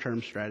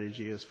longer-term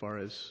strategy as far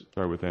as...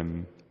 Sorry,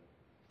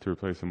 to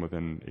replace them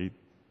within 8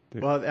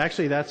 days? Well,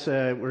 actually,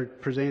 we're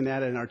presenting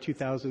that in our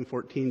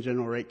 2014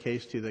 general rate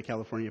case to the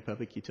California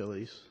Public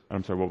Utilities.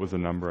 I'm sorry, what was the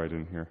number? I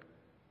didn't hear.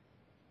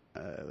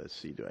 Let's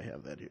see, do I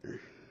have that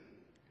here?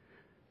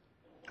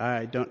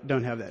 I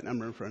don't have that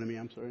number in front of me.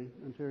 I'm sorry.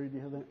 Terry, do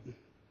you have that?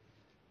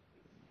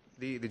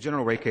 The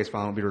general rate case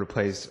filing will be to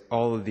replace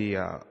all the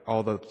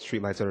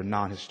streetlights that are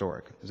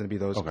non-historic. There's going to be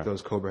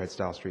those Cobra Head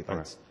style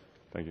streetlights. Okay.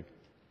 Thank you.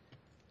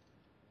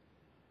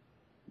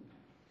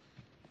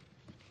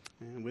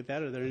 And with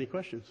that, are there any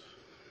questions?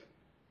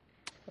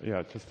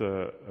 Yeah, just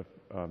a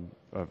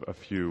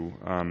few.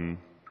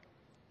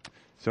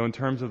 So in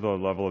terms of the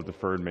level of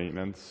deferred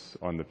maintenance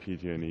on the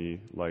PG&E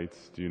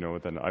lights, do you know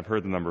what that? I've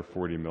heard the number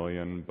 40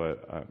 million,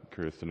 but I'm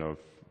curious to know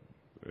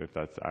if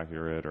that's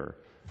accurate or.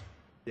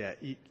 Yeah,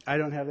 I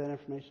don't have that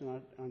information.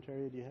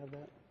 Ontario, do you have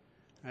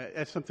that?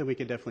 That's something we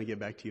can definitely get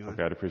back to you on.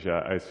 Okay, I'd appreciate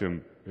it. I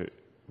assume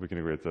we can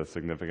agree it's a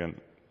significant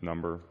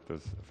number.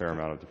 There's a fair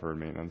amount of deferred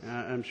maintenance.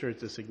 I'm sure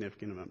it's a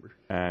significant number.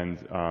 And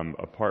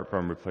apart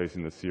from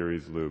replacing the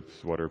series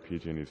loops, what are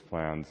PG&E's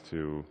plans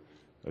to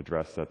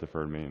address that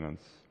deferred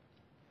maintenance?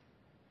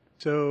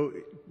 So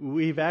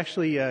we've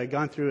actually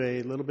gone through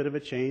a little bit of a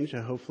change,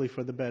 hopefully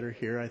for the better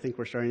here. I think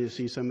we're starting to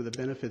see some of the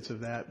benefits of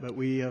that. But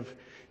we have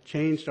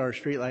changed our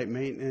streetlight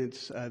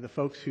maintenance. The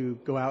folks who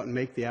go out and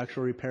make the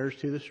actual repairs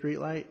to the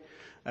streetlight,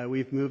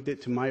 we've moved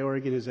it to my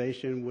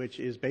organization,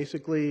 which is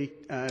basically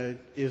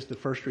is the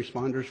first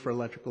responders for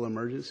electrical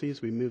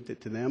emergencies. We moved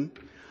it to them.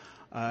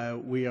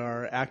 We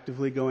are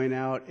actively going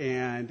out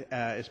and,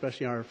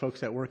 especially our folks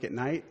that work at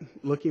night,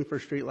 looking for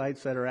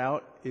streetlights that are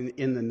out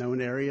in the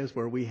known areas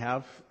where we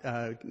have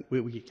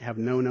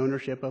known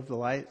ownership of the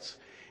lights,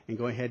 and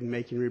go ahead and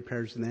making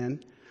repairs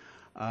then.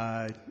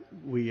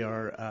 We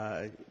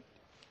are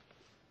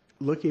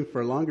looking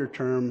for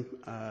longer-term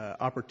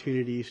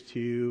opportunities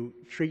to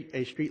treat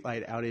a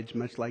streetlight outage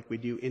much like we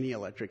do any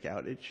electric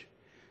outage.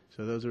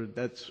 So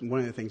that's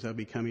one of the things that'll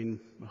be coming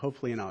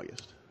hopefully in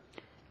August.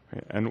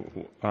 Okay.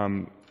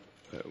 And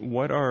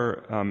what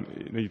are,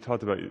 you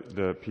talked about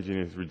the PG&E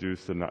has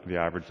reduced the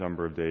average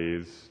number of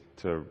days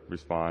to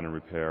respond and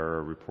repair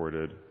a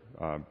reported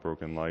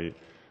broken light.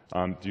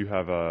 Do you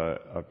have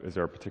is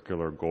there a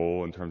particular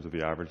goal in terms of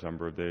the average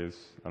number of days?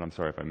 And I'm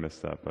sorry if I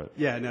missed that, but.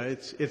 Yeah, no,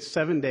 it's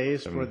 7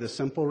 days for the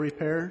simple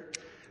repair.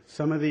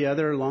 Some of the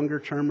other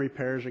longer-term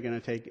repairs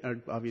are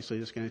obviously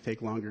just going to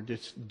take longer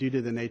just due to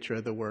the nature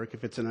of the work.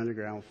 If it's an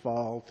underground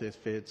fault,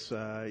 if it's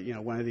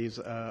one of these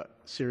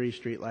series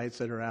street lights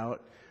that are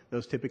out,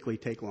 those typically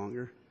take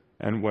longer.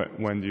 And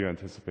when do you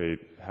anticipate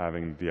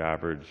having the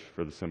average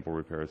for the simple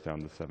repairs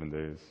down to 7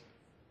 days?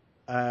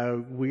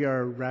 We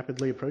are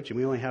rapidly approaching.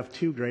 We only have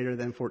 2 greater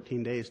than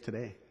 14 days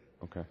today.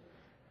 Okay.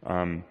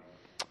 And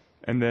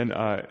then,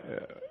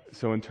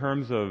 so in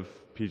terms of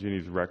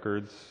PG&E's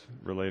records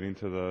relating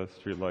to the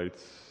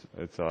streetlights,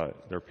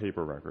 they're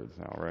paper records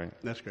now, right?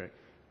 That's correct.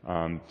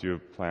 Do you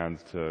have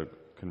plans to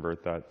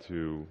convert that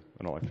to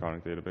an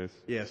electronic database?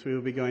 Yes, we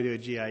will be going to a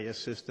GIS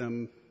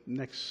system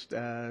next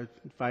 5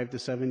 to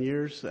 7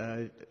 years.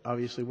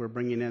 Obviously, we're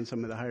bringing in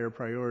some of the higher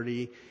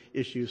priority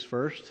issues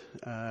first,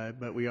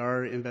 but we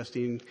are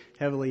investing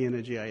heavily in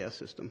a GIS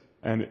system.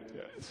 And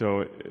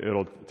so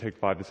it'll take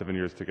 5 to 7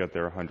 years to get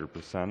there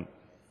 100%?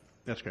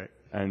 That's correct.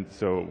 And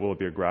so will it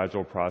be a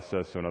gradual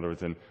process? So in other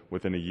words,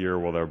 within a year,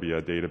 will there be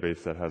a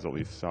database that has at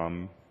least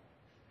some,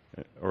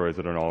 or is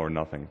it an all or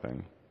nothing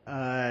thing?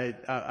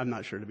 I'm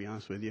not sure, to be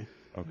honest with you.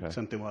 Okay. It's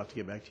something we'll have to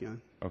get back to you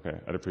on. Okay,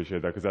 I'd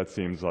appreciate that, because that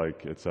seems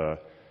like it's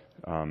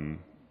in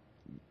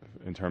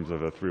terms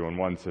of a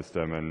 311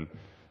 system and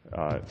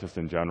just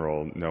in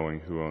general, knowing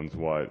who owns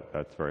what,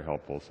 that's very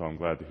helpful. So I'm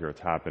glad to hear it's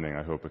happening.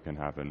 I hope it can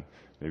happen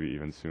maybe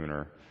even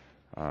sooner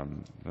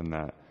than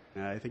that.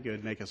 I think it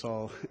would make us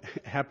all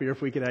happier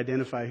if we could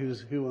identify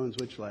who owns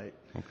which light.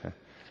 Okay.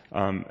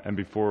 And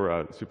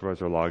before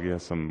Supervisor Loggy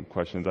has some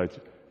questions, I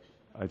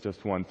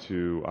just want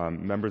to,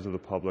 members of the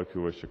public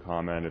who wish to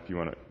comment, if you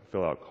want to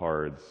fill out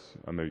cards,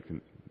 maybe you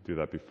can do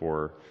that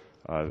before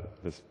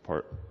this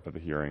part of the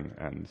hearing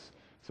ends.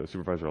 So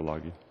Supervisor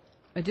Loggy.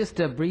 Just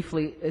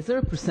briefly, is there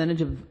a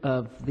percentage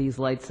of these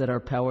lights that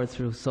are powered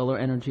through solar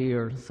energy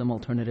or some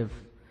alternative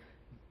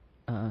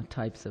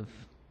types of,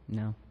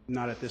 no?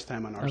 Not at this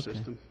time on our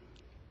system.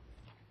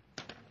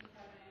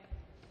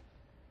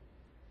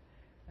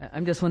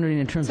 I'm just wondering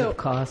in terms of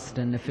cost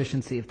and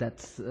efficiency if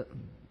that's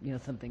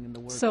something in the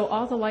works. So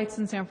all the lights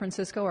in San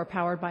Francisco are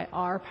powered by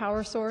our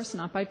power source,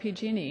 not by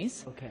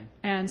PG&E's. Okay.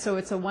 And so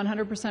it's a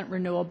 100%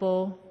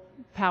 renewable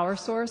power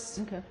source.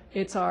 Okay.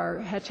 It's our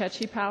Hetch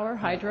Hetchy power,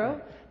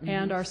 hydro,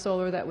 and our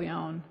solar that we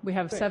own. We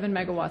have 7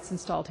 megawatts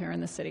installed here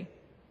in the city.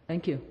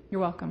 Thank you.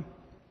 You're welcome.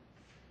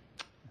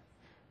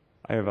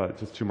 I have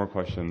just 2 more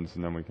questions,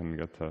 and then we can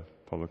get to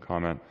public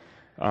comment.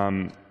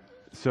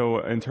 So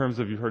in terms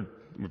of,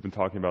 we've been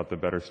talking about the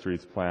Better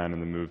Streets Plan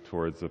and the move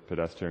towards the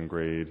pedestrian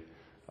grade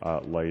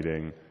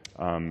lighting.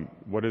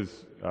 Has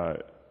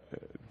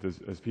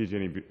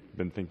PG&E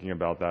been thinking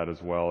about that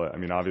as well? I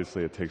mean,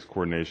 obviously it takes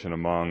coordination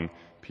among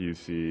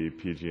PUC,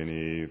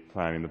 PG&E,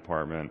 Planning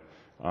Department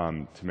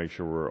to make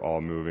sure we're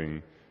all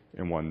moving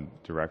in one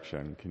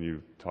direction. Can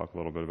you talk a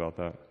little bit about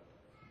that?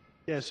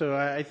 Yeah, so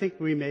I think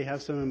we may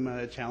have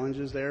some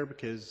challenges there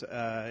because,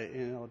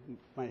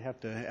 might have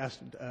to ask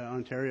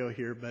Ontario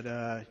here, but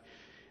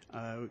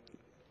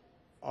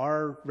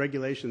our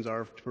regulations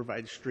are to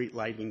provide street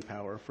lighting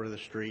power for the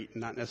street,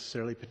 not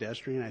necessarily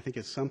pedestrian. I think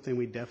it's something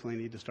we definitely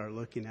need to start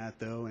looking at,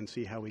 though, and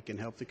see how we can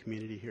help the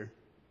community here.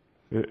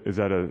 Is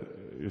that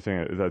you're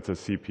saying that's a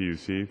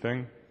CPUC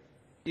thing?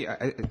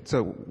 Yeah,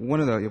 so one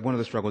of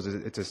the struggles is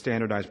it's a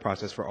standardized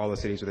process for all the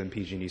cities within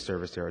PG&E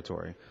service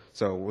territory.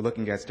 So we're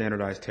looking at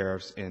standardized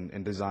tariffs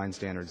and design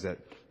standards that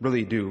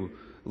really do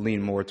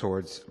lean more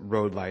towards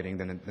road lighting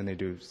than they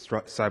do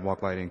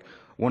sidewalk lighting.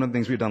 One of the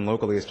things we've done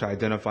locally is to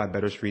identify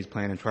Better Streets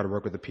Plan and try to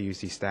work with the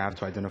PUC staff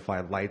to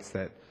identify lights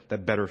that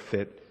better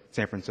fit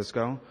San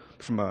Francisco.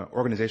 From an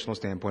organizational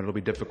standpoint, it'll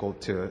be difficult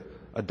to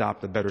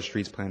adopt the Better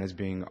Streets Plan as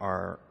being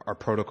our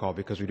protocol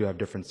because we do have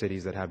different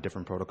cities that have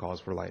different protocols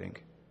for lighting.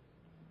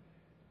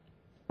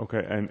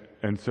 Okay,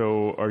 and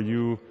so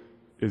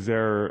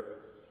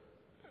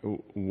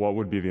what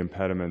would be the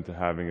impediment to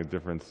having a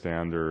different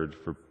standard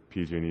for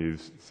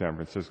PG&E's San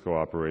Francisco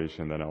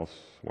operation than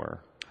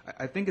elsewhere?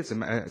 I think it's a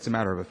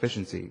matter of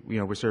efficiency.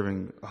 We're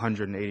serving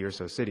 180 or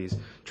so cities.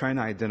 Trying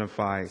to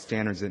identify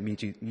standards that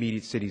meet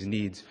each city's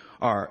needs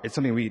it's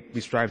something we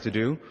strive to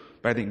do,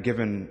 but I think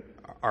given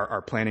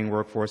our planning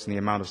workforce and the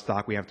amount of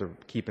stock we have to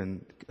keep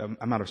in,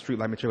 amount of street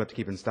light material we have to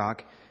keep in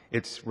stock,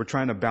 we're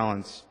trying to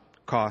balance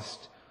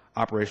cost,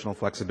 operational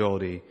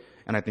flexibility,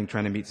 and I think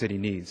trying to meet city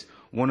needs.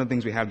 One of the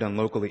things we have done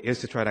locally is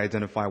to try to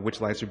identify which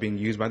lights are being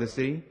used by the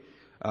city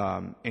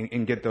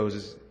and get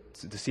those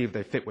to see if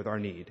they fit with our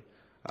need.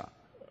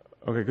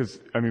 Okay, because,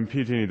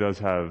 PG&E does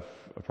have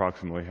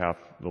approximately half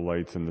the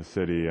lights in the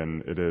city,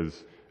 and it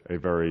is a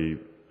very,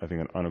 I think,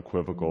 an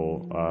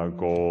unequivocal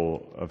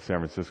goal of San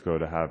Francisco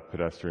to have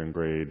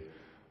pedestrian-grade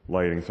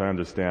lighting. So I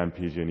understand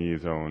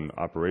PG&E's own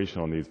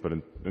operational needs, but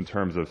in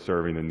terms of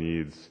serving the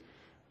needs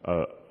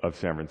of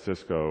San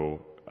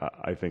Francisco,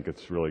 I think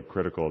it's really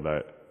critical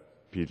that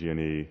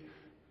PG&E,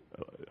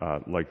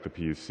 like the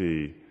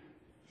PUC,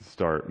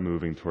 start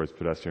moving towards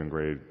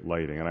pedestrian-grade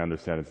lighting. And I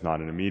understand it's not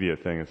an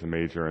immediate thing, it's a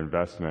major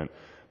investment,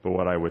 but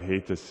what I would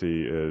hate to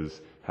see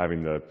is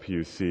having the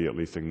PUC at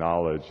least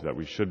acknowledge that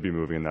we should be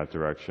moving in that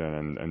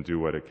direction and do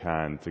what it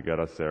can to get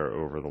us there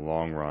over the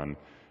long run,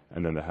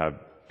 and then to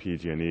have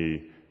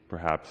PG&E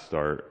perhaps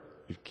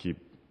keep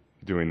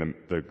doing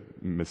the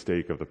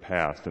mistake of the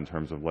past in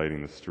terms of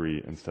lighting the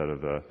street instead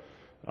of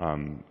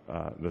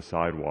the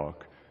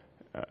sidewalk.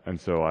 And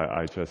so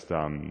I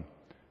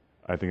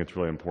think it's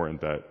really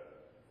important that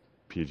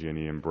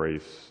PG&E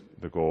embrace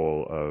the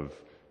goal of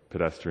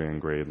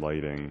pedestrian-grade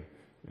lighting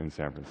in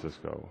San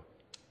Francisco.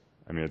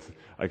 I mean,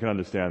 I can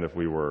understand if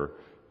we were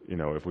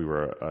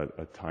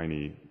a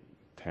tiny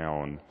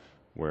town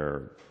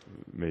where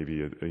maybe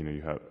you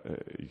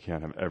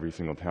can't have every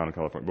single town in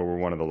California, but we're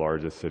one of the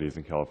largest cities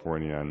in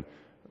California, and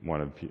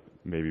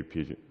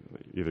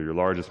either your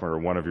largest or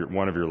one of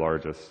your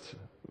largest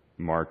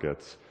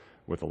markets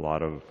with a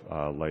lot of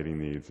lighting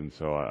needs, and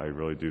so I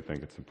really do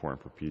think it's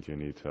important for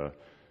PG&E to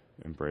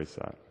embrace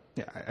that.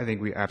 Yeah, I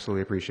think we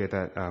absolutely appreciate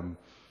that.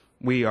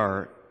 We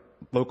are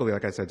locally,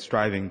 like I said,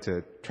 striving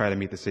to try to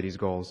meet the city's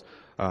goals.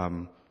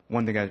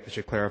 One thing I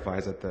should clarify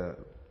is that the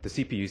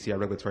CPUC, our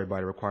regulatory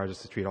body, requires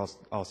us to treat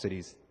all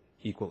cities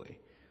equally.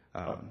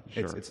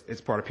 Sure.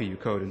 It's part of PU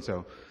code, and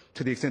so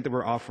to the extent that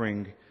we're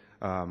offering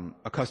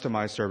a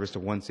customized service to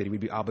one city, we'd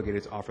be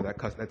obligated to offer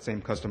that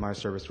same customized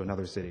service to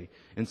another city.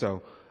 And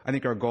so I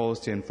think our goal is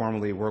to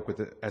informally work with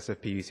the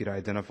SFPUC to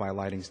identify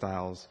lighting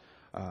styles,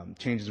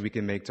 changes we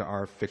can make to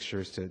our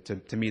fixtures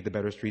to meet the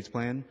Better Streets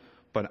plan,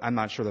 but I'm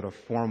not sure that a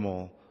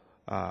formal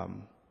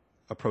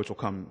approach will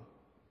come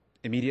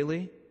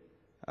immediately.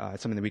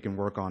 It's something that we can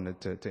work on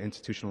to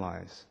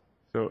institutionalize.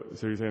 So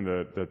you're saying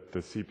that the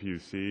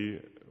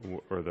CPUC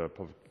or the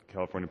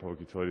California Public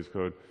Utilities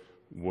Code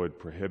would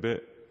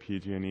prohibit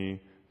PG&E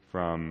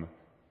from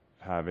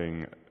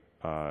having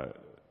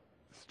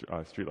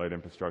streetlight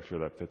infrastructure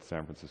that fits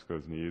San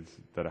Francisco's needs,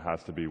 that it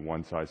has to be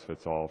one size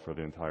fits all for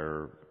the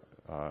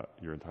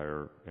your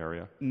entire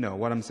area? No,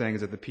 what I'm saying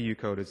is that the PU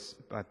code is,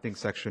 I think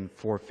section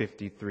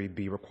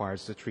 453B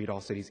requires to treat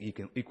all cities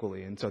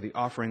equally. And so the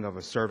offering of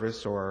a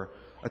service or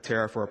a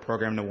tariff or a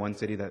program to one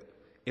city that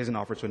isn't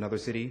offered to another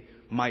city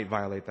might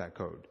violate that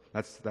code.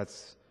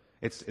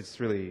 It's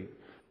really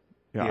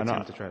the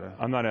attempt to try to...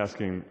 I'm not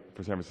asking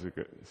for San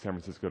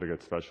Francisco to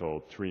get special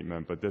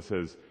treatment, but this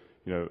is,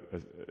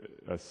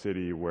 a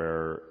city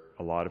where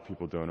a lot of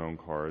people don't own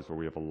cars, where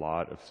we have a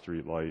lot of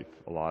street light,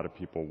 a lot of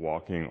people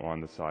walking on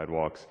the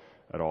sidewalks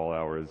at all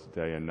hours,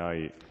 day and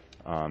night.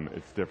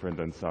 It's different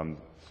than some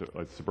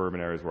suburban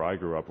areas where I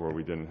grew up, where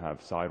we didn't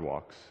have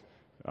sidewalks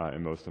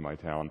in most of my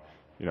town.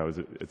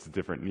 It's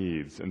different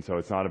needs, and so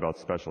it's not about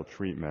special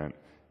treatment.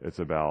 It's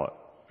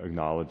about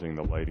acknowledging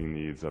the lighting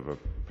needs of a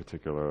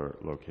particular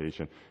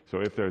location. So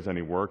if there's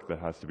any work that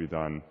has to be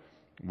done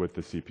with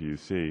the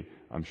CPUC,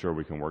 I'm sure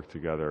we can work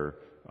together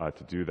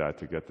to do that,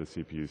 to get the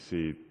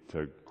CPUC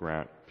to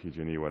grant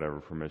PG&E whatever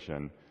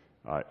permission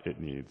it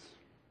needs.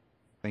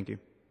 Thank you.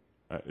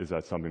 Is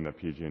that something that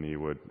PG&E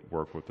would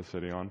work with the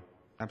city on?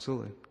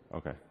 Absolutely.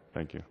 Okay,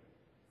 thank you.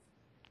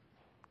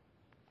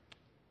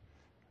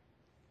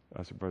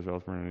 Supervisor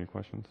Ellsburn, any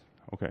questions?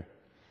 Okay.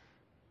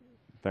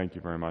 Thank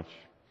you very much.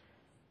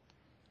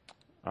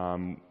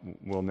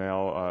 We'll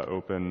now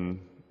open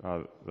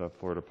the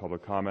floor to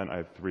public comment. I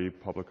have 3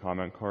 public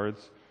comment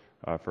cards.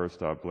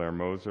 First, Blair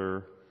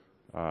Moser,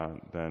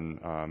 then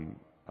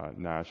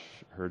Nash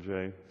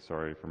Herjay,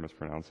 sorry for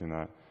mispronouncing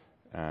that,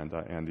 and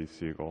Andy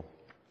Siegel.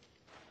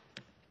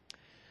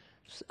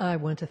 I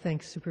want to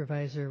thank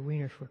Supervisor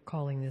Wiener for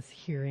calling this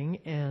hearing,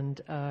 and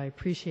I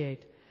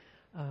appreciate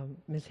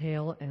Ms.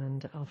 Hale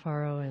and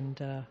Alfaro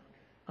and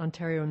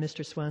Ontario and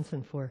Mr.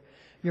 Swanson for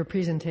your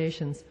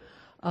presentations.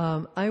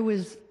 I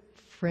was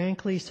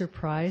frankly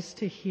surprised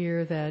to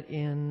hear that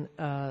in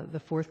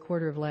the fourth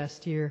quarter of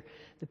last year,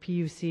 the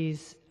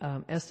PUC's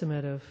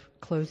estimate of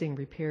closing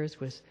repairs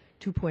was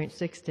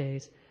 2.6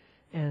 days,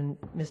 and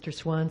Mr.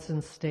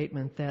 Swanson's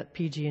statement that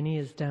PG&E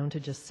is down to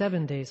just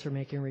 7 days for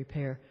making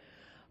repair.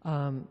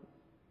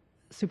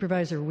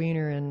 Supervisor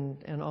Wiener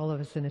and all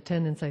of us in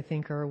attendance, I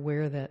think, are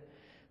aware that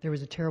there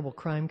was a terrible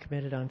crime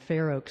committed on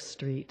Fair Oaks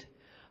Street.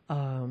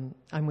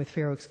 I'm with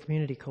Fair Oaks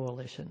Community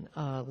Coalition.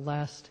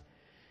 Last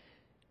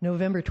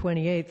November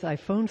 28th, I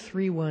phoned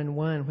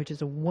 311, which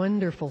is a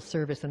wonderful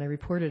service, and I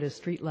reported a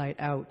street light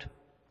out.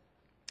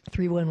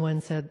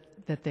 311 said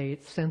that they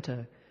sent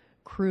a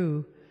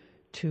crew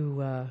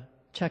to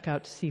check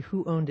out to see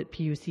who owned it,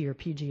 PUC or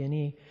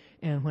PG&E.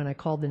 And when I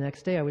called the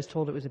next day, I was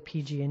told it was a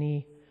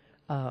PG&E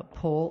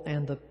pole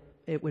and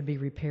it would be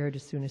repaired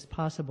as soon as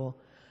possible.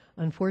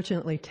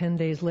 Unfortunately, 10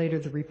 days later,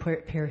 the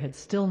repair had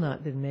still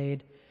not been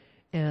made,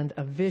 and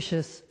a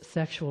vicious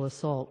sexual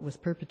assault was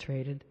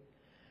perpetrated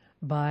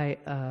by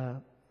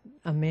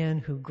a man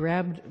who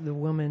grabbed the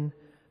woman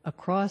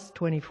across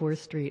 24th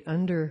Street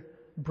under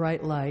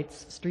bright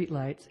lights, street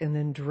lights, and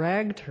then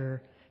dragged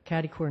her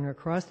catty-corner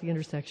across the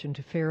intersection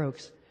to Fair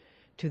Oaks,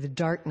 to the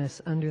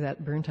darkness under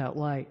that burnt-out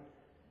light,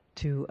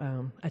 to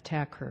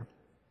attack her.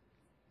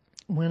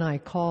 When I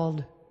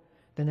called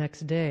the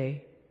next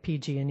day,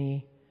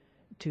 PG&E,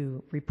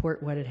 to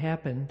report what had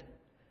happened,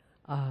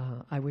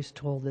 I was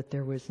told that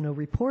there was no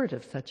report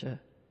of such a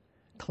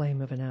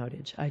claim of an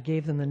outage. I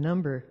gave them the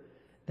number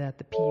that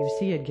the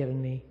PUC had given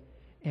me,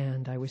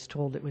 and I was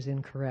told it was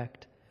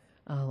incorrect.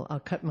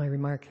 I'll cut my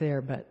remark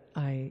there, but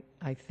I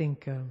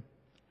think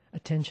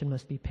attention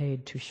must be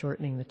paid to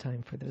shortening the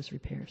time for those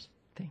repairs.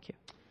 Thank you.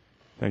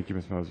 Thank you,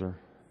 Ms. Moser.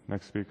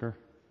 Next speaker.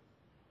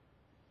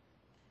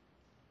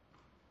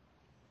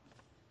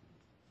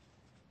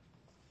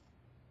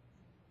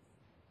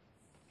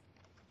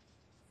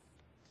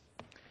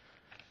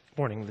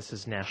 Morning, this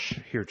is Nash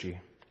Hirji.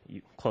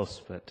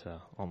 Close, but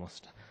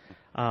almost.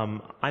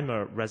 I'm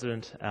a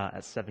resident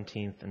at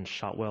 17th and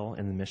Shotwell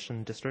in the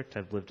Mission District.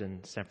 I've lived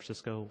in San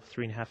Francisco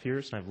 3.5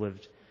 years, and I've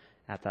lived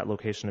at that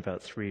location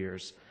about 3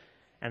 years.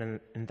 And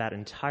in that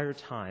entire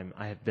time,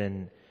 I have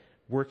been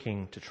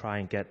working to try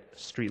and get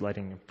street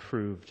lighting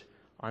improved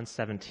on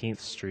 17th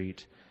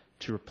Street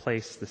to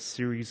replace the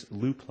series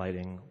loop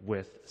lighting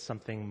with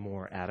something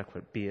more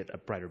adequate, be it a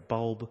brighter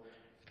bulb,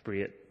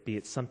 be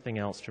it something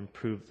else to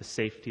improve the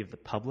safety of the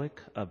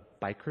public, of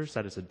bikers,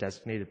 that is a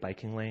designated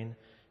biking lane,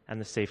 and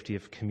the safety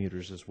of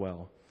commuters as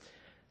well.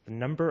 The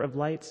number of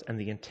lights and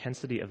the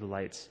intensity of the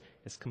lights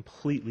is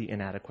completely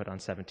inadequate on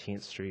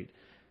 17th Street.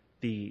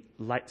 The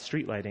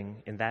street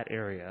lighting in that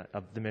area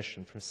of the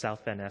Mission from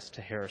South Van Ness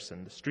to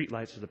Harrison, the street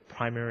lights are the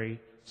primary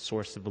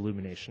source of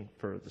illumination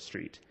for the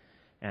street,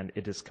 and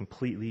it is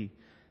completely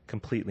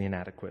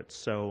inadequate.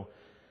 So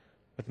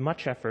with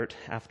much effort,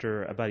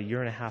 after about 1.5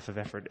 years of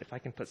effort, if I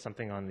can put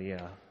something on the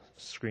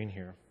screen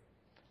here,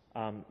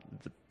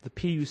 the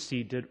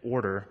PUC did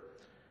order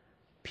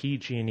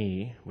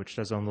PG&E, which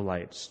does own the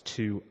lights,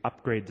 to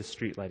upgrade the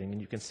street lighting,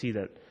 and you can see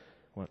that,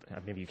 well,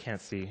 maybe you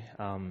can't see,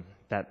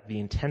 that the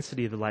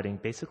intensity of the lighting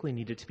basically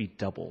needed to be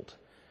doubled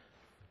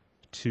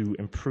to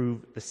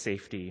improve the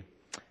safety.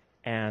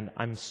 And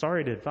I'm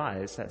sorry to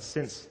advise that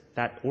since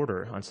that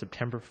order on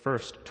September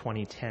 1st,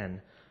 2010,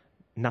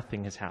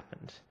 nothing has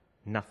happened.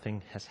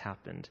 Nothing has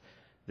happened.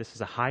 This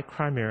is a high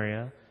crime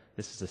area,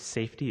 this is a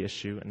safety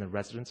issue, and the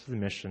residents of the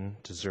Mission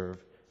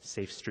deserve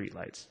safe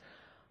streetlights.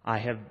 I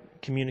have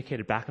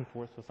communicated back and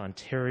forth with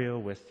Ontario,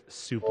 with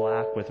Sue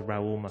Black, with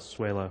Raul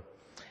Masuela,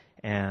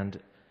 and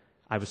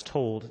I was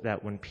told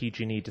that when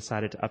PG&E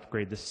decided to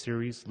upgrade the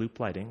series loop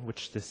lighting,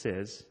 which this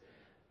is,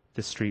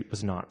 the street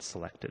was not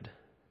selected.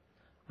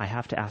 I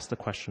have to ask the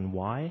question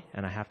why,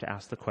 and I have to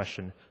ask the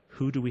question,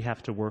 who do we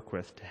have to work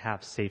with to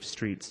have safe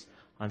streets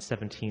on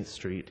 17th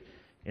Street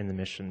in the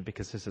Mission,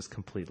 because this is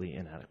completely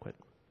inadequate.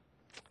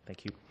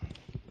 Thank you.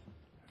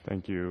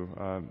 Thank you.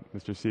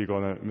 Mr.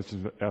 Siegel,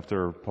 and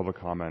after public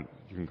comment,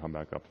 you can come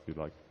back up if you'd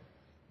like.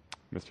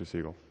 Mr.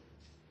 Siegel.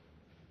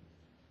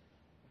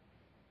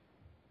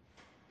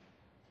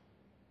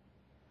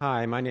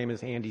 Hi, my name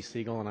is Andy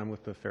Siegel, and I'm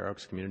with the Fair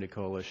Oaks Community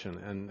Coalition.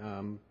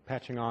 And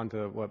patching on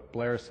to what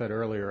Blair said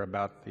earlier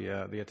about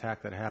the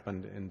attack that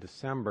happened in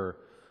December,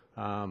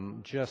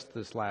 just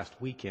this last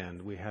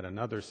weekend, we had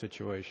another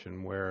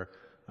situation where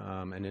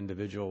an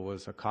individual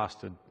was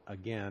accosted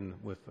again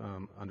with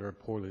under a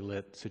poorly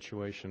lit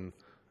situation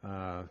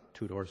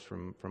 2 doors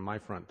from my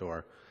front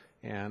door.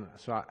 And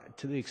so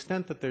to the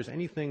extent that there's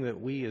anything that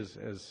we as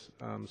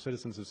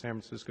citizens of San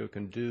Francisco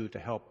can do to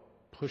help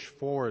push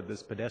forward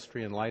this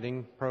pedestrian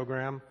lighting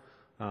program,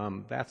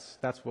 that's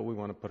what we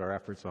want to put our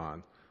efforts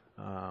on.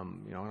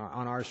 You know,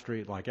 on our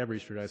street, like every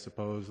street, I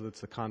suppose,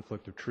 it's the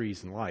conflict of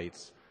trees and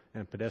lights,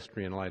 and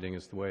pedestrian lighting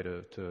is the way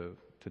to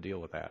deal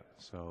with that.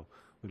 So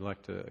we'd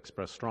like to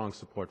express strong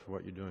support for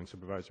what you're doing,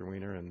 Supervisor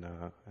Wiener, and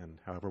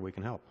however we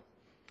can help.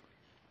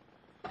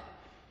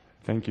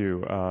 Thank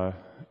you.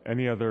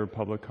 Any other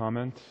public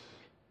comment?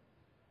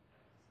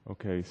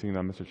 Okay, seeing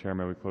that, Mr. Chair,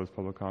 may we close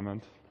public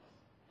comment?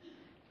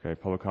 Okay,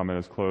 public comment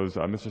is closed.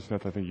 Mr.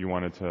 Smith, I think you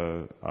wanted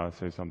to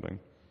say something.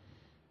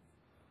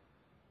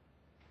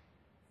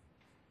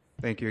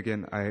 Thank you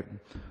again. I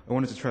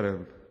wanted to try to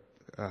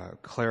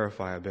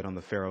clarify a bit on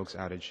the Fair Oaks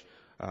outage.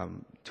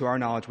 To our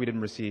knowledge, we didn't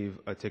receive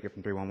a ticket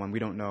from 311. We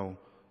don't know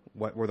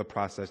where the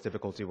process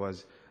difficulty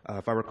was.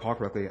 If I recall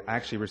correctly, I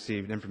actually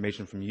received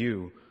information from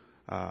you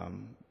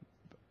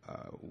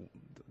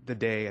the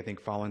day, I think,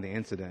 following the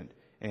incident.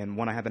 And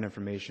when I had that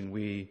information,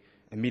 we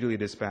immediately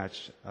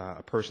dispatched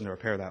a person to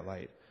repair that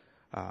light.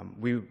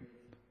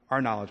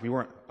 Our knowledge, we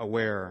weren't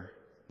aware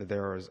that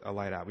there was a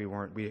light out.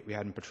 We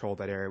hadn't patrolled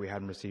that area. We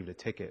hadn't received a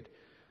ticket.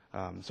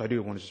 So I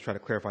do want to just try to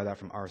clarify that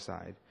from our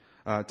side.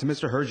 To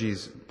Mr.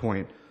 Hergy's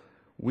point,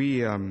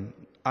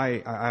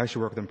 I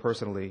actually work with them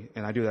personally,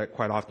 and I do that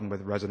quite often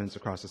with residents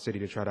across the city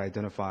to try to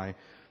identify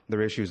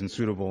their issues and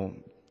suitable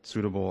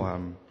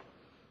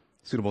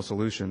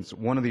solutions.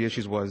 One of the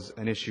issues was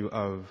an issue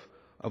of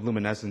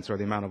luminescence, or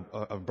the amount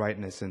of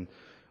brightness, and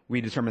we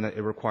determined that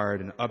it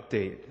required an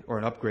update or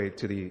an upgrade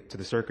to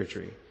the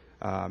circuitry.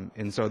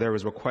 And so there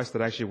was requests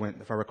that actually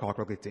went, if I recall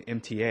correctly, to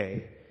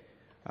MTA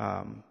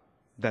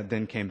that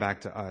then came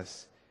back to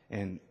us.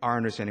 And our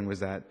understanding was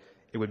that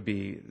it would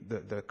be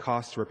the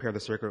cost to repair the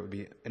circuit would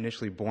be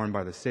initially borne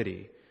by the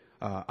city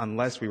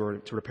unless we were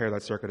to repair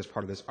that circuit as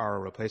part of this RO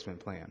replacement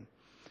plan.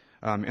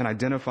 In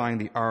identifying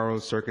the RO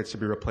circuits to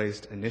be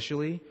replaced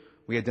initially,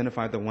 we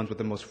identified the ones with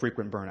the most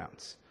frequent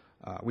burnouts.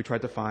 We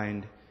tried to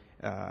find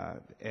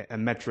a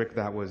metric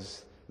that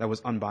was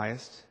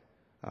unbiased.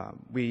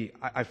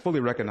 I fully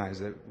recognize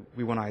that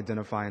we want to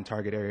identify and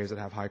target areas that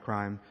have high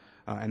crime,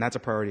 and that's a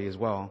priority as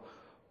well.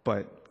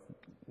 But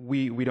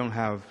we don't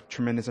have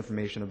tremendous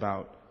information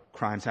about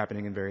crimes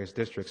happening in various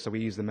districts, so we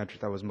used the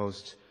metric that was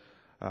most,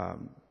 I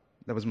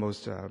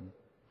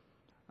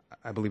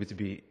believe it to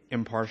be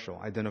impartial,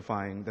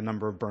 identifying the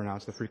number of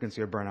burnouts, the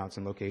frequency of burnouts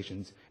in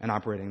locations, and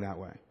operating that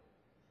way.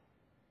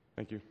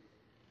 Thank you.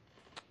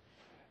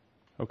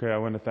 Okay, I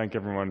want to thank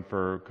everyone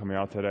for coming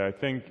out today. I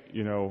think,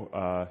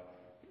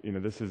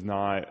 this is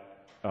not,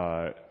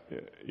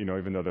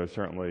 even though there's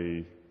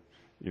certainly,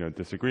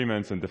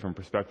 disagreements and different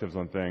perspectives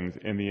on things,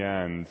 in the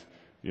end,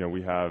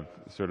 we have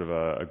sort of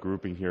a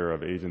grouping here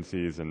of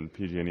agencies and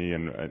PG&E,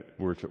 and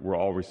we're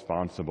all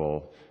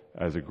responsible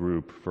as a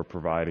group for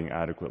providing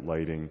adequate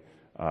lighting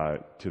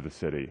to the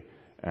city.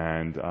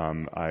 And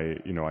I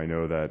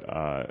know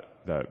that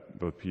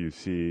both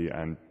PUC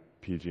and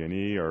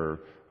PG&E are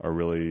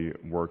really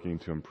working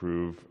to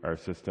improve our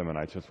system, and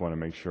I just want to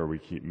make sure we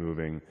keep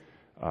moving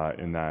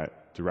in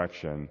that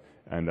direction,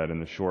 and that in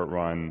the short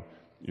run,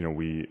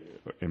 we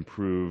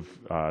improve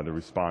the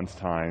response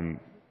time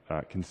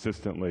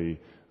consistently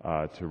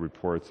to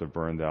reports of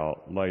burned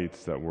out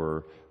lights, that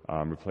we're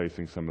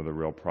replacing some of the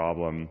real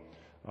problem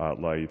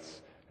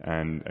lights,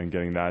 and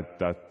getting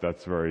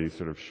that's very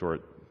sort of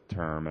short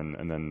term,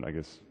 and then I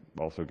guess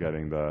also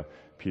getting the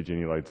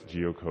PG&E lights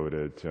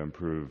geocoded to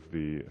improve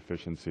the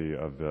efficiency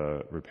of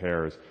the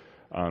repairs.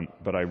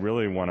 But I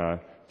really want to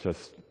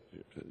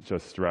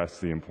just stress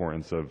the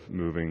importance of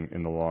moving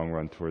in the long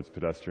run towards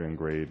pedestrian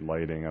grade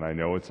lighting. And I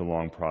know it's a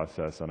long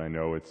process, and I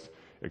know it's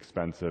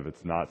expensive.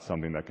 It's not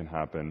something that can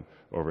happen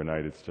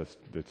overnight.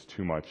 It's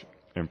too much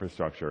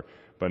infrastructure.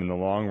 But in the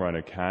long run,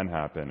 it can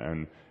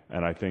happen.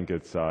 And I think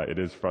it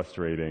is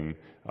frustrating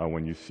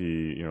when you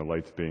see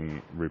lights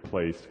being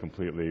replaced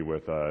completely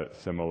with a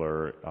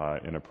similar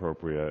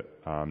inappropriate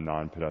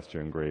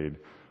non-pedestrian grade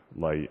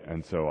light.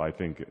 And so I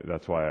think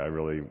that's why I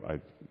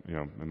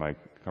in my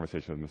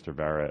conversation with Mr.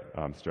 Barrett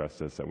stressed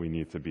this, that we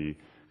need to be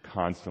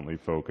constantly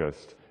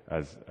focused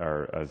as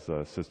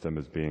the system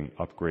is being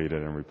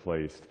upgraded and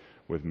replaced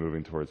with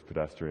moving towards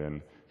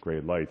pedestrian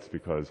grade lights,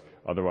 because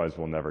otherwise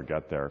we'll never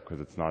get there,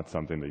 because it's not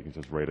something that you can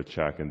just write a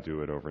check and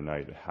do it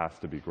overnight. It has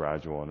to be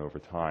gradual and over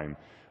time,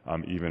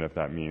 even if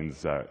that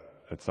means that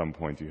at some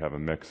point you have a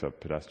mix of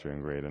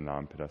pedestrian grade and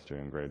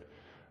non-pedestrian grade.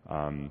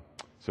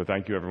 So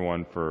thank you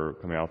everyone for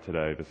coming out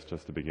today. This is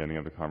just the beginning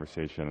of the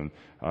conversation.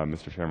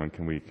 Mr. Chairman,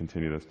 can we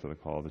continue this to the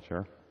call of the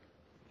chair?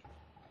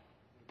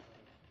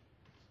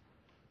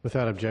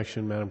 Without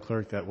objection, Madam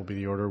Clerk, that will be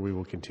the order. We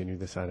will continue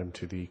this item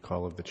to the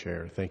call of the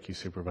chair. Thank you,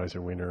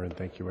 Supervisor Wiener, and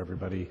thank you,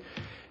 everybody.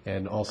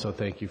 And also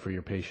thank you for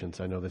your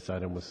patience. I know this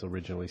item was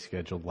originally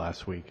scheduled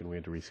last week, and we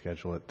had to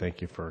reschedule it. Thank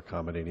you for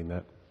accommodating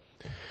that.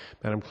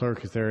 Madam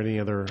Clerk, is there any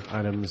other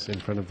items in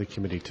front of the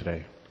committee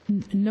today?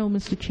 No,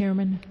 Mr.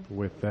 Chairman.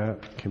 With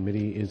that,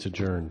 committee is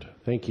adjourned.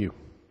 Thank you.